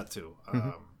enjoyed that too,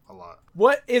 a lot.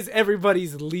 What is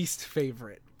everybody's least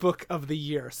favorite book of the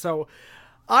year? So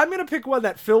I'm going to pick one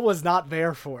that Phil was not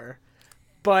there for.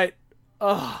 But,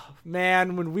 oh,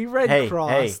 man, when we read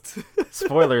Crossed... Hey,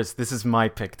 spoilers, this is my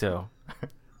pick, too.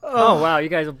 Oh, wow, you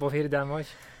guys both hated that much?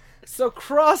 So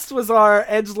Crossed was our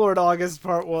Edgelord August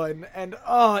part 1, and,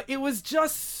 it was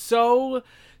just so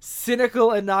cynical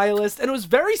and nihilist, and it was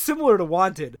very similar to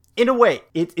Wanted. In a way,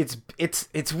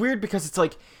 it's weird because it's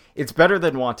like, it's better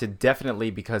than Wanted,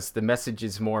 definitely, because the message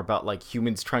is more about,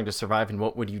 humans trying to survive and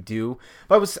what would you do.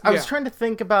 But I was trying to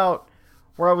think about...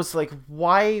 where I was like,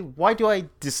 why do I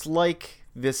dislike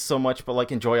this so much,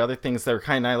 but enjoy other things that are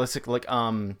kind of nihilistic?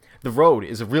 The Road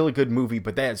is a really good movie,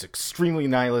 but that is extremely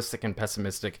nihilistic and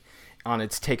pessimistic on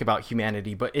its take about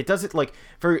humanity. But it does it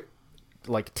very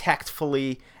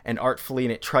tactfully and artfully,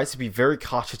 and it tries to be very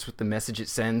cautious with the message it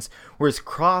sends. Whereas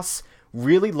Cross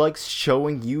really likes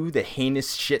showing you the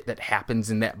heinous shit that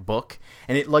happens in that book,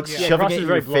 and it likes shoving it in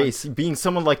your face, being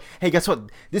someone like, hey, guess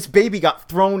what, this baby got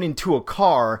thrown into a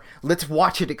car, let's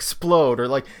watch it explode,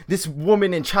 or this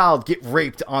woman and child get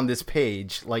raped on this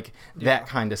page. That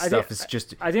kind of stuff is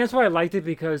just... I think that's why I liked it,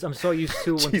 because I'm so used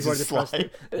to when people are depressed. Sly.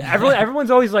 Everyone's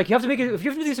always like, you have to make it, if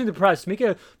you have to do something depressed, make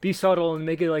it be subtle and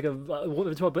make it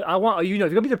but I want, if you're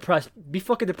gonna be depressed, be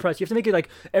fucking depressed. You have to make it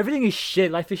everything is shit,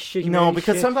 life is shit. No,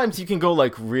 because shit. sometimes you can go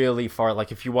really far.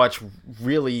 If you watch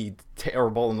really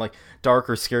terrible and dark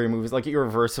or scary movies,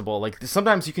 Irreversible,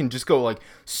 sometimes you can just go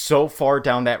so far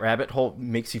down that rabbit hole, it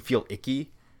makes you feel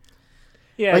icky.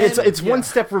 Yeah, it's one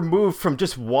step removed from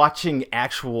just watching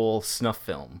actual snuff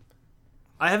film.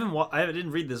 I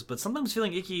didn't read this, but sometimes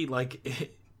feeling icky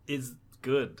is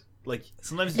good.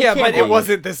 Sometimes but it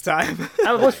wasn't this time.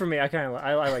 That was for me. I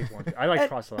liked Wanted. I liked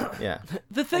Cross a lot. Yeah.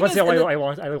 The thing is, I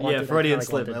wanted. Freudian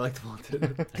slip. I liked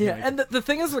Wanted. Yeah, and the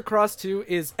thing is with Cross too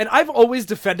is, and I've always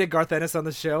defended Garth Ennis on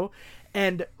the show,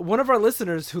 and one of our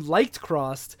listeners who liked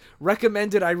Crossed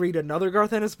recommended I read another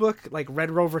Garth Ennis book, Red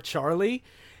Rover Charlie,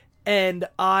 and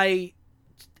I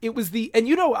read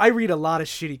a lot of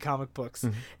shitty comic books,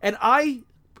 and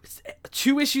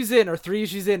 2 issues in or 3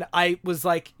 issues in, I was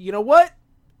like, you know what?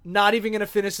 Not even going to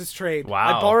finish this trade.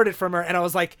 Wow. I borrowed it from her, and I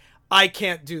was like, I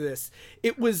can't do this.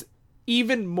 It was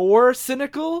even more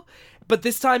cynical, but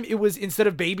this time it was, instead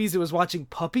of babies, it was watching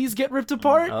puppies get ripped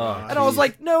apart. And I was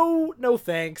like, no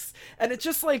thanks. And it's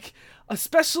just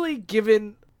especially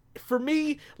given, for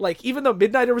me, even though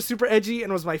Midnighter was super edgy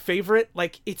and was my favorite,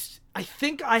 I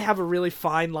think I have a really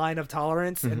fine line of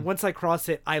tolerance, and once I cross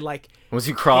it, I Once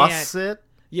you cross it?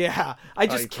 Yeah, I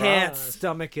just can't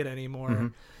stomach it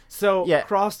anymore. So,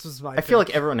 Crossed was my I feel like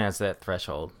everyone has that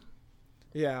threshold.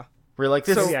 Yeah. We're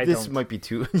this might be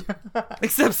too...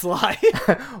 Except Sly.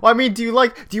 Well, I mean, do you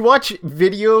watch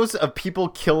videos of people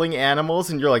killing animals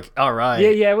and you're like, all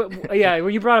right. Yeah.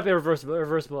 When you brought up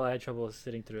Irreversible, I had trouble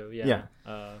sitting through. Yeah.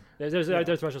 There's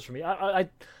thresholds for me. I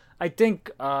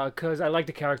think because I like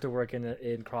the character work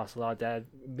in Cross a lot, that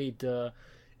made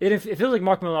it feels like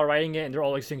Mark Millar writing it, and they're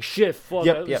all saying shit, fuck,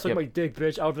 my dick,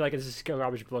 bitch. I would be like, this is a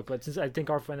garbage book. But since I think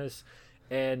Garth Ennis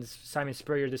and Simon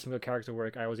Spurrier did some good character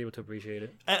work, I was able to appreciate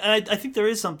it. And I think there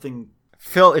is something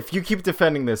Phil, if you keep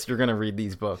defending this, you're gonna read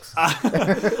these books.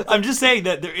 I'm just saying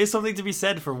that there is something to be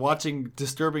said for watching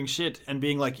disturbing shit and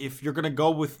being like, if you're gonna go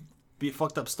with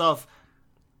fucked up stuff,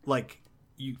 like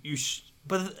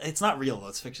but it's not real.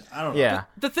 It's fiction. I don't know. Yeah.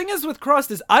 The thing is with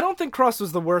Crossed is I don't think Crossed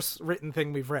was the worst written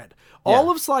thing we've read. All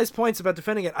of Sly's points about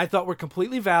defending it I thought were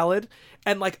completely valid,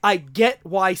 and like I get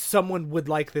why someone would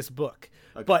like this book.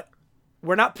 Okay. But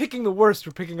we're not picking the worst,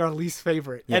 we're picking our least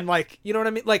favorite. Yeah. And like, you know what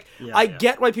I mean? Like I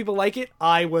get why people like it.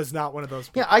 I was not one of those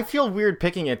people. Yeah, I feel weird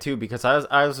picking it too because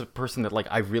I was a person that like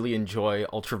I really enjoy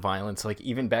ultraviolence. Like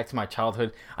even back to my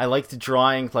childhood, I liked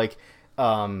drawing like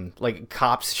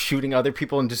cops shooting other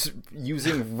people and just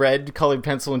using red colored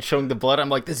pencil and showing the blood. I'm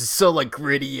like, this is so like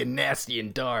gritty and nasty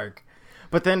and dark.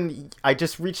 But then I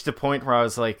just reached a point where I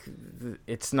was like,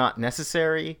 it's not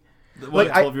necessary. What,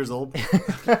 like, 12 years old?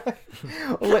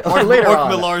 or later on.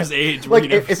 Millar's age.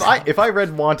 Like if I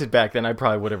read Wanted back then, I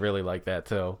probably would have really liked that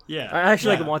too. Yeah, I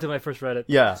actually like Wanted when I first read it.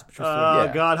 Yeah.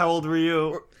 God, how old were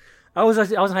you? I was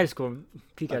in high school.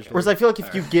 Peak education. Whereas I feel like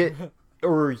if you get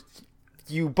or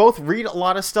you both read a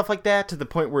lot of stuff like that to the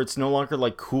point where it's no longer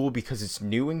like cool because it's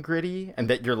new and gritty and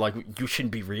that you're like you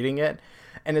shouldn't be reading it,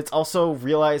 and it's also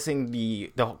realizing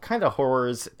the kind of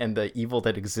horrors and the evil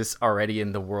that exists already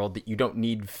in the world that you don't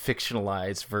need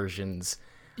fictionalized versions.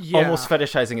 Almost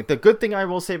fetishizing it. The good thing I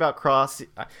will say about Cross,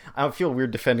 I feel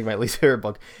weird defending my least favorite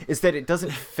book, is that it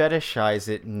doesn't fetishize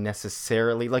it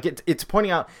necessarily. Like it's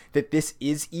pointing out that this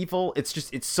is evil.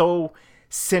 It's so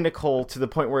cynical to the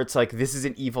point where it's like, this is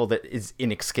an evil that is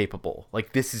inescapable.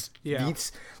 Like this is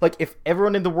like if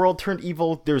everyone in the world turned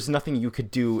evil, there's nothing you could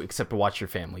do except to watch your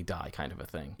family die, kind of a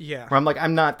thing. Yeah. Where I'm like,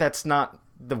 that's not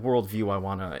the worldview I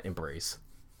want to embrace.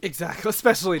 Exactly,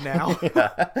 especially now.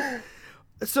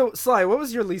 So Sly, what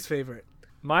was your least favorite?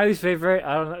 My least favorite,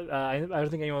 I don't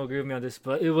think anyone will agree with me on this,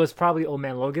 but it was probably Old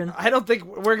Man Logan. I don't think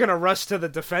we're gonna rush to the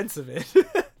defense of it.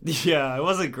 Yeah, it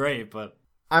wasn't great, but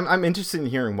I'm interested in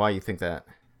hearing why you think that.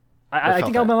 I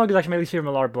think Old Man Logan is actually my least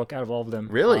favorite Millar book out of all of them.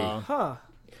 Really?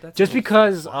 That's just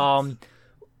because I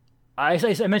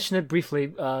mentioned it briefly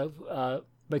by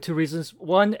two reasons.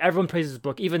 One, everyone praises this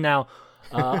book. Even now,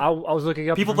 I was looking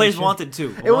up. People praise Wanted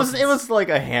too. It was like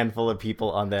a handful of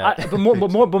people on that. But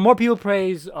more people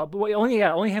praise. Only a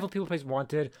handful of people praise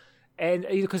Wanted, and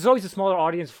because it's always a smaller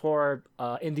audience for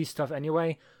indie stuff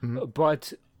anyway. Mm-hmm.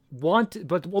 But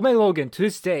Old Man Logan to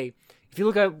this day, if you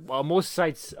look at most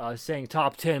sites saying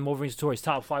top 10 Wolverine stories,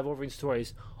 top 5 Wolverine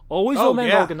stories, always Old Man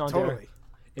Logan on there.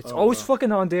 It's always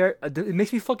fucking on there. It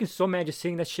makes me fucking so mad just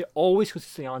seeing that shit always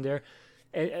consistently on there.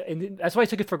 And that's why I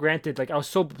took it for granted. Like, I was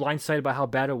so blindsided by how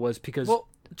bad it was because... Well,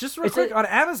 just real quick, on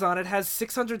Amazon, it has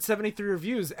 673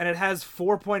 reviews, and it has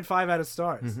 4.5 out of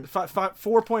stars. Mm-hmm.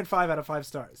 4.5 out of 5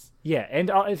 stars. Yeah,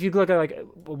 and if you look at, like,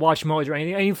 Watch Mode or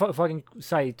any fucking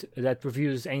site that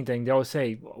reviews anything, they always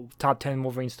say top 10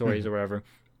 Wolverine stories or whatever.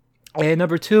 And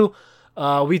number 2,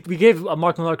 we gave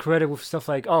Mark Millar credit with stuff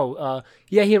like,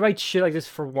 he writes shit like this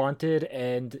for Wanted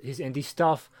and his indie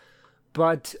stuff.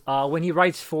 But when he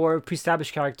writes for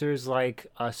pre-established characters like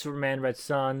Superman, Red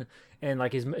Sun, and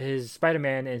like his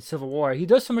Spider-Man and Civil War, he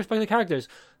does some respect to the characters.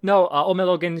 No, Old Man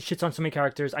Logan shits on so many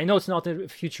characters. I know it's an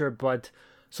alternate future, but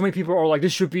so many people are like,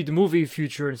 this should be the movie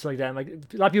future and stuff like that. And like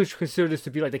a lot of people consider this to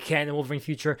be like the canon Wolverine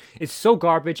future. It's so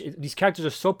garbage. These characters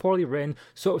are so poorly written,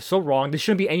 so wrong. This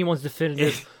shouldn't be anyone's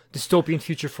definitive dystopian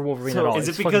future for Wolverine at all. Is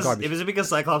it because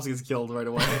Cyclops gets killed right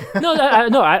away? No,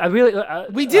 I really.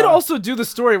 We did also do the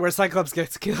story where Cyclops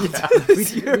gets killed.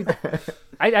 Yeah.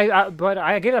 But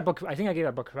I gave that book. I think I gave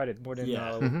that book credit more than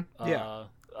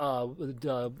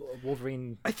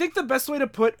Wolverine. I think the best way to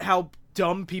put how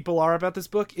dumb people are about this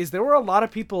book is there were a lot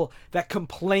of people that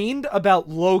complained about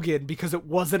Logan because it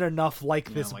wasn't enough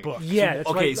like this book. Yeah. That's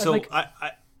okay, right. so like,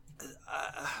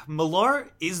 Millar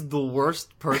is the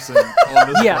worst person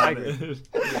on this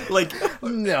planet. Like,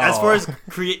 no. As far as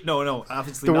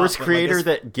obviously the not, worst creator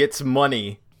that gets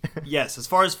money. Yes, as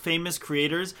far as famous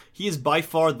creators, he is by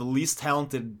far the least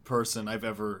talented person I've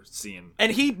ever seen.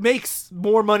 And he makes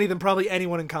more money than probably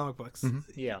anyone in comic books. Mm-hmm.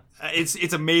 Yeah.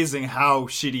 It's amazing how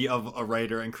shitty of a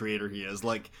writer and creator he is.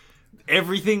 Like,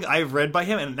 everything I've read by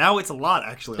him, and now it's a lot,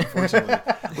 actually, unfortunately.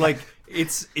 Like,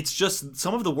 it's just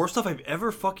some of the worst stuff I've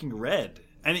ever fucking read.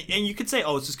 And you could say,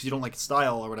 it's just because you don't like his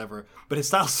style or whatever, but his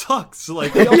style sucks.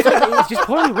 Like, it's just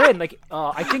poorly written. Like,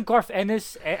 I think Garth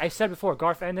Ennis, I said before,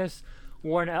 Garth Ennis,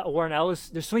 Warren Ellis,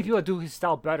 there's so many people that do his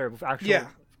style better with actual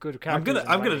good characters.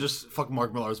 I'm gonna just fuck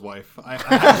Mark Millar's wife.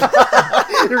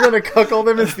 You're gonna cuckold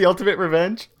him as the ultimate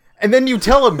revenge? And then you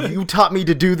tell him, you taught me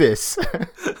to do this.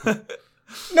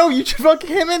 No, you should fuck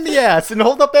him in the ass and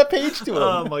hold up that page to him.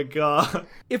 Oh my god.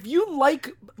 If you like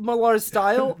Millar's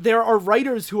style, there are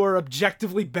writers who are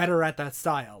objectively better at that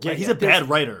style. Yeah, Like, he's a bad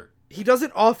writer. He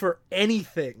doesn't offer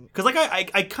anything. Because like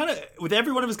I kind of with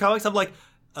every one of his comics, I'm like,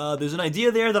 there's an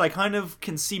idea there that I kind of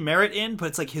can see merit in, but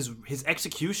it's like his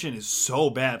execution is so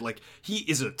bad. Like he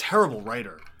is a terrible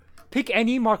writer. Pick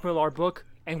any Mark Millar book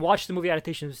and watch the movie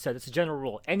adaptation instead. It's a general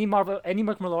rule. Any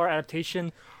Mark Millar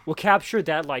adaptation will capture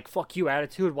that like fuck you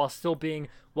attitude while still being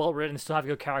well written and still having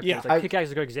good characters. Yeah, like Kick-Ass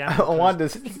is a good example. I wanted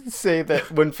to say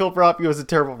that when Phil brought up he was a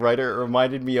terrible writer, it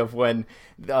reminded me of when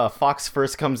Fox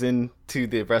first comes in to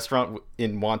the restaurant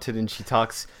in Wanted and she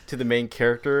talks to the main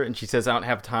character and she says, I don't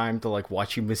have time to like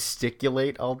watch you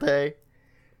gesticulate all day.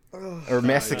 Or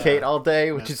masticate all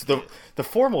day, which is the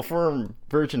formal firm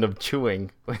version of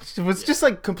chewing, which was just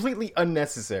like completely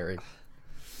unnecessary.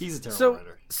 He's a terrible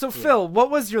writer. So Phil,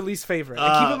 what was your least favorite?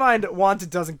 And keep in mind, Wanted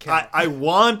doesn't count. I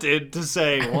wanted to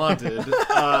say Wanted.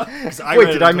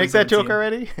 Wait, did I make that joke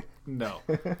already? No.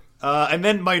 And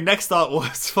then my next thought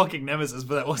was fucking Nemesis,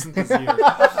 but that wasn't this year.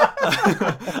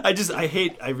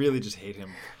 I really just hate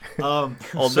him.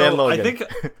 Old Man Logan.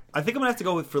 I think I'm gonna have to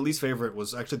go with for least favorite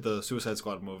was actually the Suicide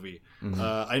Squad movie.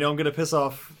 I know I'm gonna piss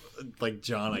off like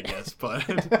John, I guess, but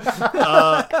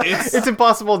it's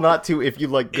impossible not to if you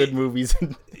like good movies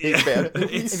and bad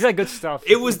movies. It's like good stuff.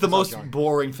 It was the most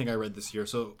boring thing I read this year,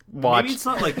 so Watch. maybe it's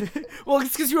not like. Well,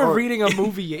 it's because you were reading a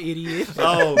movie, you idiot.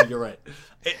 Oh, you're right.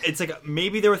 It's like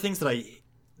maybe there were things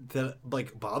that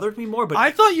like bothered me more, but I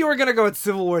thought you were gonna go with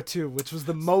Civil War 2, which was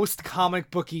the most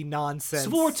comic booky nonsense.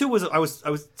 Civil War 2 was I was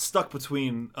stuck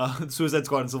between Suicide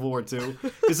Squad and Civil War 2.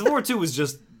 Because Civil War 2 was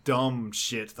just dumb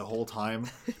shit the whole time,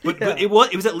 but it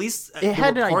was at least there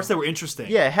had were parts that were interesting.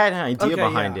 Yeah, it had an idea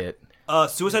behind it.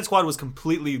 Suicide Squad was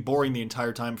completely boring the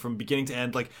entire time from beginning to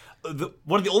end. Like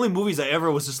one of the only movies I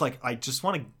ever was just like I just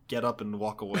want to get up and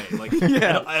walk away. Like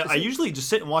I usually just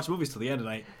sit and watch movies till the end, and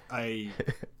I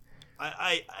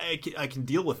can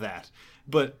deal with that.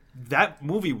 But that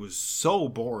movie was so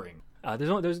boring.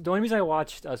 The only reason I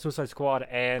watched Suicide Squad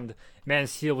and Man of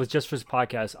Steel was just for this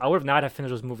podcast. I would have not have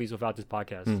finished those movies without this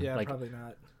podcast. Yeah, probably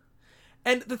not.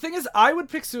 And the thing is, I would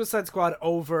pick Suicide Squad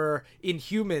over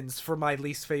Inhumans for my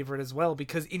least favorite as well,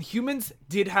 because Inhumans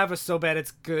did have a so bad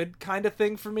it's good kind of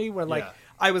thing for me, where like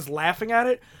I was laughing at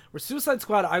it. Where Suicide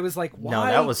Squad, I was like, why? No,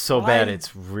 that was so bad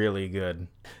it's really good.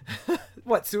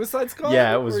 What, Suicide Squad?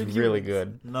 Yeah, it was really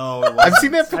good. No, I've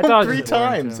seen that thought film it 3 was boring,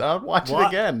 times. too. I'll watch it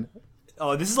again.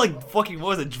 Oh, this is like fucking, what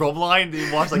was it, Drumline?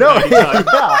 You watched like No, 90 times.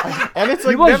 yeah, and it's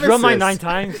like You watched Nemesis. Drumline 9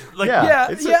 times. Like, Yeah,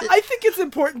 it's I think it's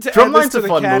important to add Drumline's this to a the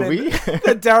fun canon movie.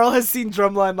 that Daryl has seen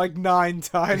Drumline like 9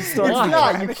 times. It's Why?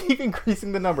 not. You keep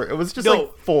increasing the number. It was just No.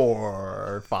 like 4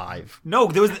 or 5. No,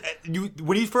 there was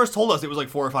when you first told us it was like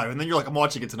 4 or 5, and then you're like, I'm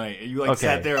watching it tonight, and you like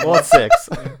sat there. Well, it's 6.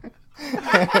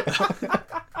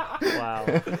 Wow.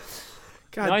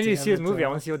 God Now I need to damn see this it, movie. I Daryl.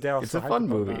 want to see what Daryl's It's so a hyped fun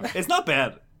about movie. that. It's not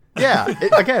bad. Yeah.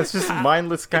 Again, it's just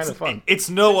mindless kind of fun. It's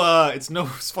no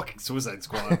fucking Suicide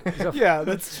Squad. Yeah,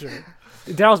 that's true.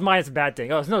 Daryl's mind is a bad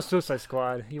thing. Oh, it's no Suicide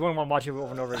Squad. You wouldn't want to watch it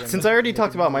over and over again. Since I already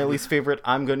talked about my least favorite,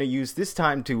 I'm going to use this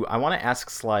time to... I want to ask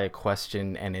Sly a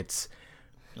question, and it's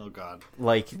Oh God.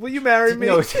 like... Will you marry me?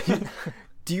 No,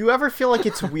 do you ever feel like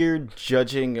it's weird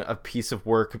judging a piece of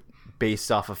work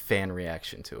based off of fan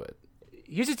reaction to it?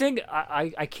 Here's the thing.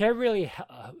 I can't really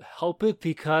help it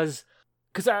because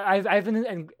I've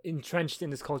been entrenched in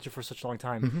this culture for such a long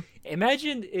time. Mm-hmm.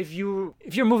 Imagine if you're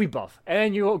a movie buff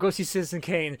and you go see Citizen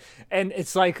Kane and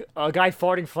it's like a guy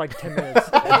farting for like 10 minutes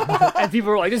and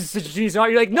people are like, "This is such a genius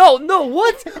art." You're like, "No,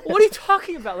 what? What are you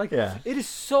talking about?" Like, Yeah. it is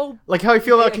so. Like how I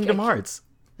feel about I- Kingdom I- Hearts.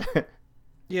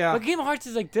 Yeah. But Game of Hearts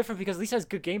is like different because at least it has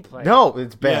good gameplay. No,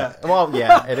 it's bad. Yeah. Well,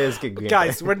 yeah, it is good.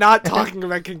 Guys, we're not talking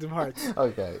about Kingdom Hearts.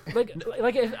 Okay.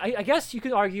 I guess you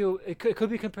could argue it could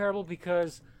be comparable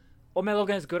because Old Man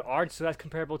Logan has good art, so that's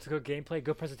comparable to good gameplay,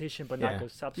 good presentation, but not Yeah.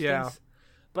 good substance. Yeah.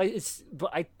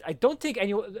 But I don't think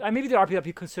anyone. Maybe there are people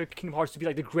that consider Kingdom Hearts to be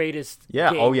like the greatest.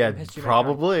 Yeah. Game Oh, yeah. in history of mankind.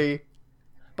 Probably.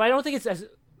 But I don't think it's as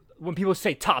when people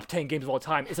say top 10 games of all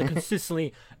time, it's like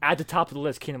consistently at the top of the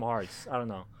list. Kingdom Hearts. I don't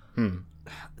know.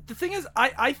 The thing is,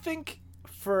 I think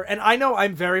and I know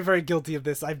I'm very, very guilty of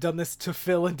this. I've done this to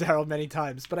Phil and Darryl many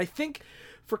times, but I think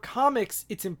for comics,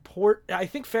 it's important. I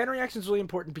think fan reaction is really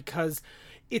important because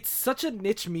it's such a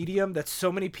niche medium that so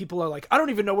many people are like, I don't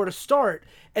even know where to start.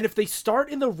 And if they start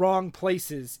in the wrong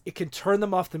places, it can turn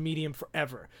them off the medium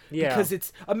forever. Yeah.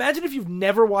 Because imagine if you've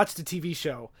never watched a TV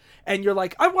show and you're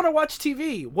like, I want to watch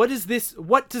TV. What does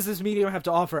this medium have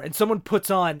to offer? And someone puts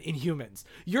on Inhumans.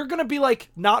 You're going to be like,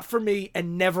 not for me,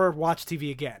 and never watch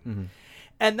TV again.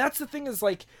 And that's the thing is,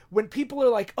 like, when people are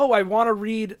like, oh, I want to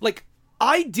read, like,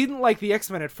 I didn't like the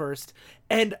X-Men at first,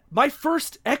 and my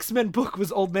first X-Men book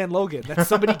was Old Man Logan that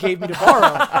somebody gave me to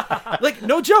borrow. Like,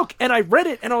 no joke. And I read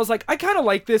it, and I was like, I kind of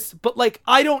like this, but, like,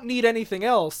 I don't need anything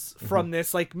else from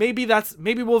this. Like, maybe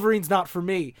Wolverine's not for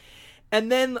me.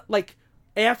 And then, like,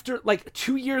 after, like,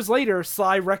 2 years later,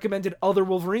 Cy recommended other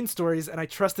Wolverine stories, and I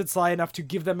trusted Cy enough to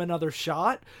give them another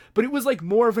shot. But it was, like,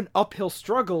 more of an uphill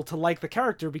struggle to like the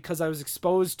character because I was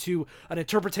exposed to an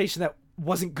interpretation that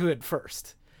wasn't good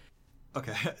first.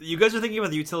 Okay, you guys are thinking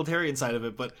about the utilitarian side of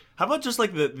it, but how about just,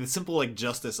 like, the simple, like,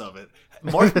 justice of it?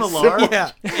 Mark Millar...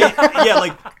 yeah,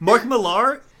 like, Mark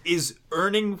Millar is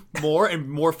earning more and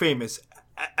more famous.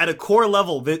 At a core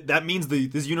level, that means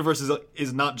this universe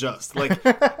is not just. Like,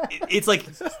 it's like,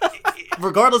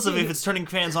 regardless of if it's turning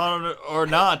fans on or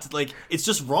not, like, it's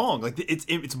just wrong. Like,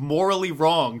 it's morally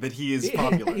wrong that he is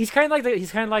popular. He's kind of like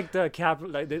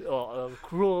the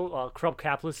cruel, corrupt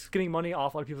capitalists getting money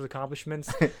off other people's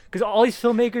accomplishments. Because all these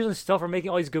filmmakers and stuff are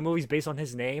making all these good movies based on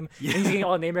his name. Yeah. And he's getting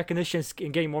all the name recognition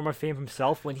and getting more and more fame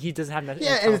himself when he doesn't have nothing.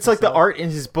 Yeah, and it's like the art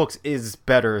in his books is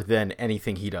better than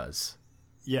anything he does.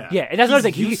 Yeah, and that's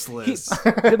another thing. Useless.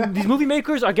 These movie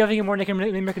makers are giving him more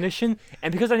name recognition,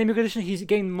 and because of that name recognition, he's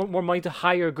getting more money to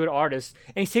hire good artists,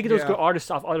 and he's taking those good artists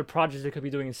off other projects they could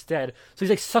be doing instead. So he's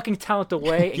like sucking talent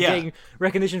away and getting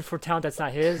recognition for talent that's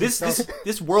not his.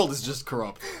 This world is just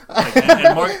corrupt, like,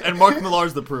 and Mark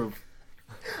Millar's the proof.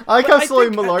 I like how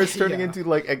slowly Millar's turning into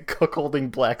like a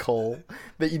cuckolding black hole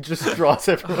that he just draws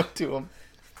everyone to him.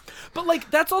 But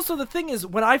like that's also the thing is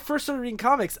when I first started reading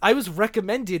comics, I was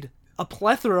recommended a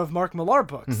plethora of Mark Millar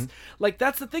books. Mm-hmm. Like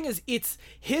that's the thing is it's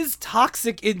his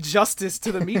toxic injustice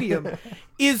to the medium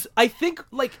is I think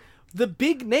like the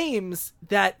big names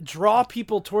that draw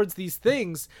people towards these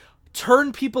things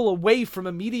turn people away from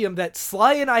a medium that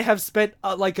Sly and I have spent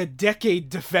like a decade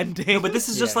defending. No, but this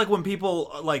is just like when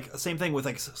people like same thing with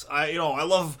like I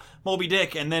love Moby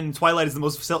Dick and then Twilight is the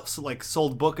most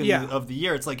sold book of the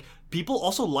year. It's like people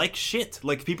also like shit.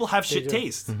 Like people have shit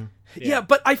taste. Mm-hmm. Yeah,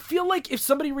 but I feel like if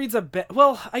somebody reads a bad...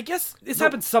 Well, I guess this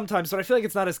happens sometimes, but I feel like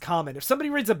it's not as common. If somebody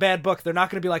reads a bad book, they're not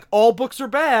going to be like, all books are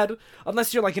bad,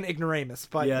 unless you're like an ignoramus.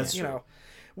 But, you know,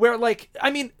 where like... I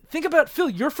mean, think about, Phil,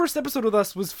 your first episode with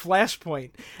us was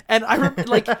Flashpoint. And I remember,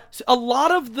 like, a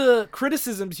lot of the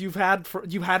criticisms you had for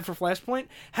Flashpoint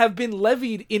have been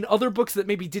levied in other books that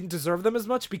maybe didn't deserve them as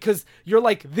much because you're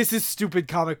like, this is stupid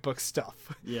comic book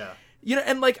stuff. Yeah. You know,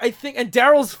 and like I think, and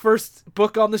Darryl's first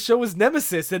book on the show was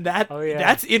Nemesis, and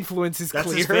that's influence is that's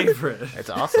clear. His favorite. It's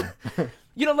awesome.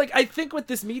 You know, like I think with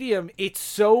this medium, it's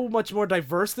so much more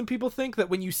diverse than people think that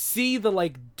when you see the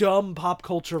like dumb pop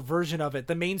culture version of it,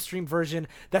 the mainstream version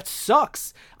that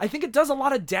sucks, I think it does a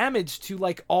lot of damage to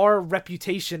like our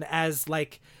reputation as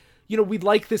like, you know, we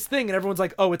like this thing, and everyone's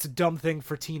like, oh, it's a dumb thing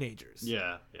for teenagers.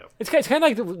 Yeah. It's kind of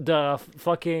like the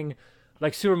fucking.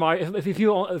 Like Super Mario, if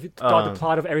you thought the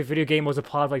plot of every video game was a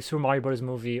plot of like Super Mario Bros.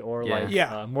 Movie or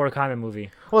Mortal Kombat movie.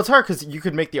 Well, it's hard because you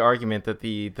could make the argument that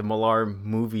the Millar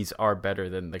movies are better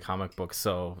than the comic books,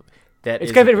 so that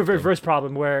it's kind of a reverse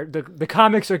problem where the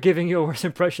comics are giving you a worse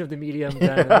impression of the medium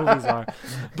than the movies are.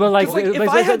 But like if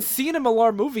I had seen a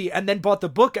Millar movie and then bought the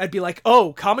book, I'd be like,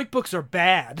 oh, comic books are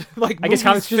bad. Like I guess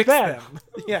comics fix bad. Them.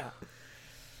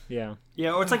 Yeah.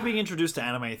 Yeah, or it's like being introduced to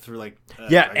anime through like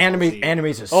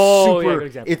anime's a super.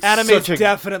 It's anime's such a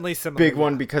definitely similar. Big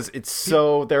one because it's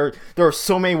so there are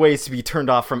so many ways to be turned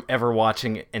off from ever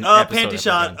watching an episode. Panty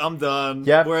shot, I'm done.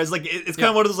 Yeah. Whereas like it's kind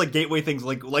of one of those like gateway things.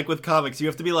 Like with comics, you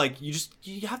have to be like you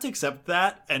have to accept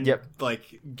that and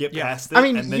like get past it. I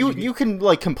mean, and then you can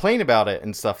like complain about it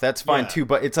and stuff. That's fine too.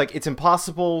 But it's like it's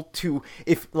impossible to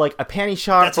if like a panty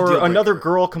shot or another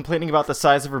girl complaining about the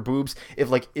size of her boobs.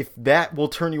 If that will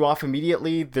turn you off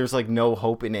immediately, there's like no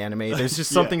hope in anime. There's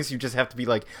just some things you just have to be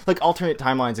like alternate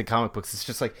timelines in comic books.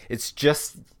 It's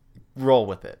just roll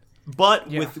with it. But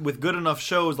with good enough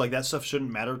shows, like that stuff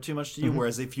shouldn't matter too much to you. Mm-hmm.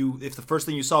 Whereas if the first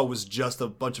thing you saw was just a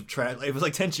bunch of trash, it was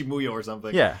like Tenchi Muyo or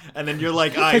something. Yeah, and then you're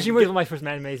like, Tenchi Muyo was one of my first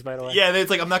animes, by the way. Yeah,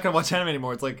 it's like I'm not gonna watch anime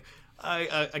anymore. It's like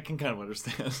I can kind of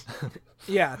understand.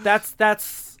 Yeah,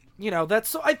 that's you know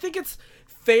so I think it's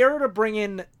fair to bring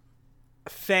in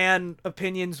fan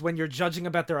opinions when you're judging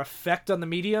about their effect on the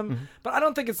medium, but I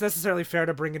don't think it's necessarily fair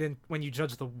to bring it in when you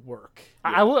judge the work.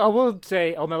 I will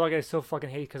say, oh my god, I so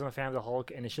fucking hate because I'm a fan of the Hulk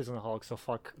and it shits on the Hulk, so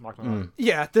fuck Mark Millar.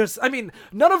 Yeah,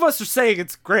 none of us are saying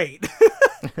it's great.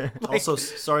 Also,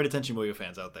 sorry to Tenchi Muyo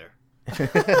fans out there.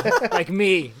 Like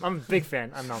me, I'm a big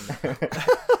fan. I'm not.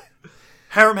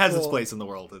 Harem has its place in the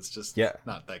world. It's just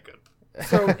not that good.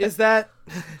 So is that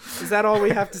all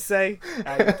we have to say?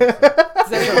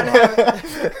 Does anyone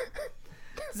have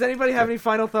Does anybody have any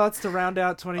final thoughts to round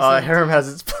out 2017? Harem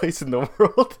has its place in the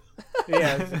world.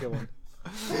 Yeah, that's a good one.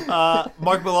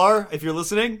 Mark Millar, if you're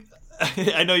listening,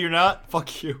 I know you're not.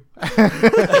 Fuck you.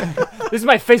 This is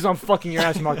my face on fucking your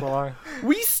ass, Mark Millar.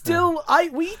 We still,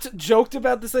 we joked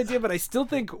about this idea, but I still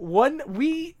think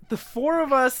the four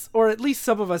of us, or at least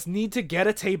some of us, need to get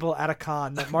a table at a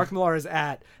con that Mark Millar is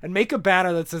at and make a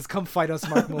banner that says, "Come fight us,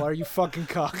 Mark Millar, you fucking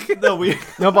cock." No,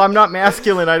 No, but I'm not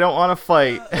masculine. I don't want to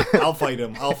fight. I'll fight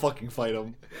him. I'll fucking fight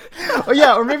him. Oh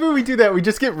yeah, or maybe we do that. We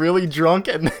just get really drunk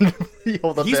and then we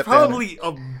hold up He's that banner. probably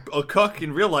a cuck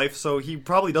in real life, so he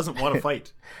probably doesn't want to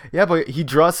fight. Yeah, but he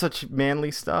draws such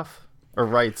manly stuff. Or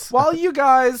writes. While you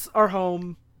guys are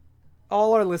home,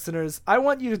 all our listeners, I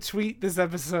want you to tweet this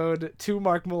episode to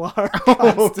Mark Millar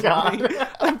constantly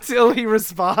until he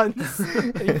responds.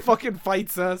 And he fucking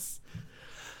fights us.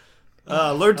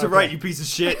 Learn to write, you piece of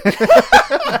shit.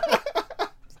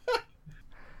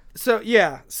 So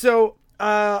yeah,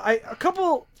 a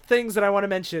couple things that I want to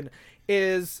mention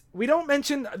is we don't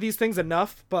mention these things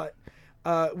enough, but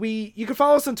you can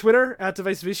follow us on Twitter at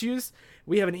Divisive Issues.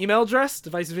 We have an email address,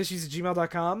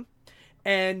 divisiveissues@gmail.com,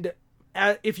 and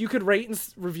if you could rate and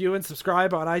review and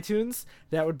subscribe on iTunes,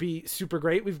 that would be super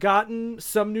great. We've gotten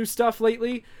some new stuff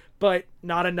lately, but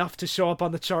not enough to show up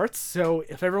on the charts. So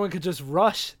if everyone could just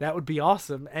rush, that would be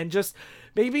awesome. And just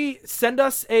maybe send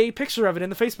us a picture of it in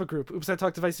the Facebook group, Oops, I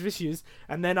Talk Divisive Issues,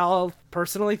 and then I'll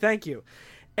personally thank you.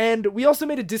 And we also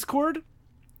made a Discord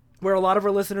where a lot of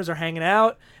our listeners are hanging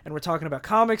out, and we're talking about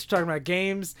comics, we're talking about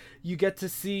games. You get to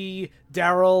see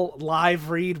Darryl live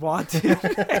read Wanted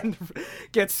and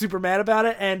get super mad about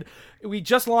it. And we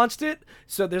just launched it,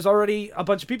 so there's already a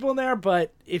bunch of people in there,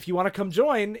 but if you want to come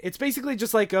join, it's basically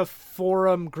just like a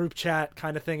forum group chat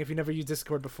kind of thing if you never used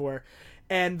Discord before.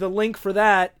 And the link for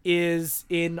that is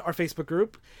in our Facebook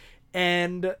group.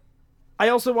 And I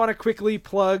also want to quickly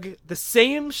plug the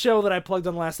same show that I plugged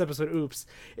on the last episode, Oops.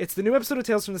 It's the new episode of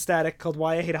Tales from the Static called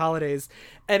Why I Hate Holidays.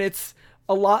 And it's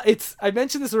a lot. I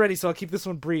mentioned this already, so I'll keep this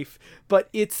one brief. But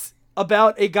it's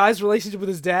about a guy's relationship with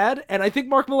his dad. And I think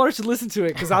Mark Millar should listen to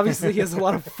it because obviously he has a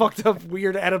lot of fucked up,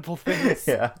 weird, edible things.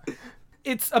 Yeah.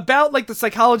 It's about like the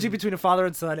psychology between a father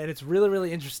and son. And it's really,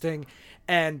 really interesting.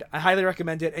 And I highly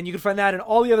recommend it. And you can find that and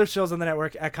all the other shows on the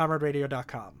network at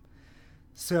comraderadio.com.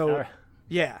 So,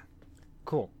 yeah.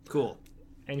 Cool.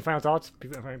 Any final thoughts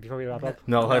before we wrap up?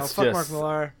 No, let's fuck just Mark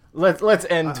Millar. let's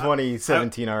end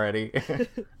 2017 already.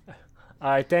 All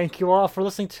right, thank you all for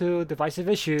listening to Divisive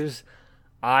Issues.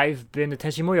 I've been a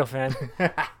Tenshi Muyo fan.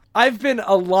 I've been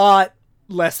a lot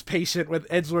less patient with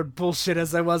Edgelord bullshit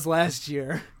as I was last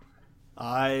year.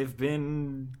 I've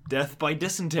been death by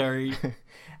dysentery.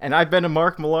 And I've been a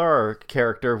Mark Millar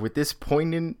character with this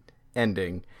poignant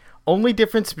ending. Only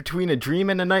difference between a dream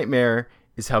and a nightmare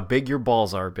is how big your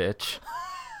balls are, bitch.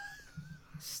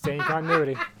 Stay in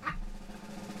continuity.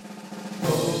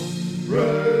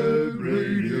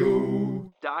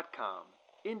 RedRadio.com,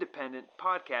 independent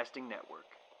podcasting network.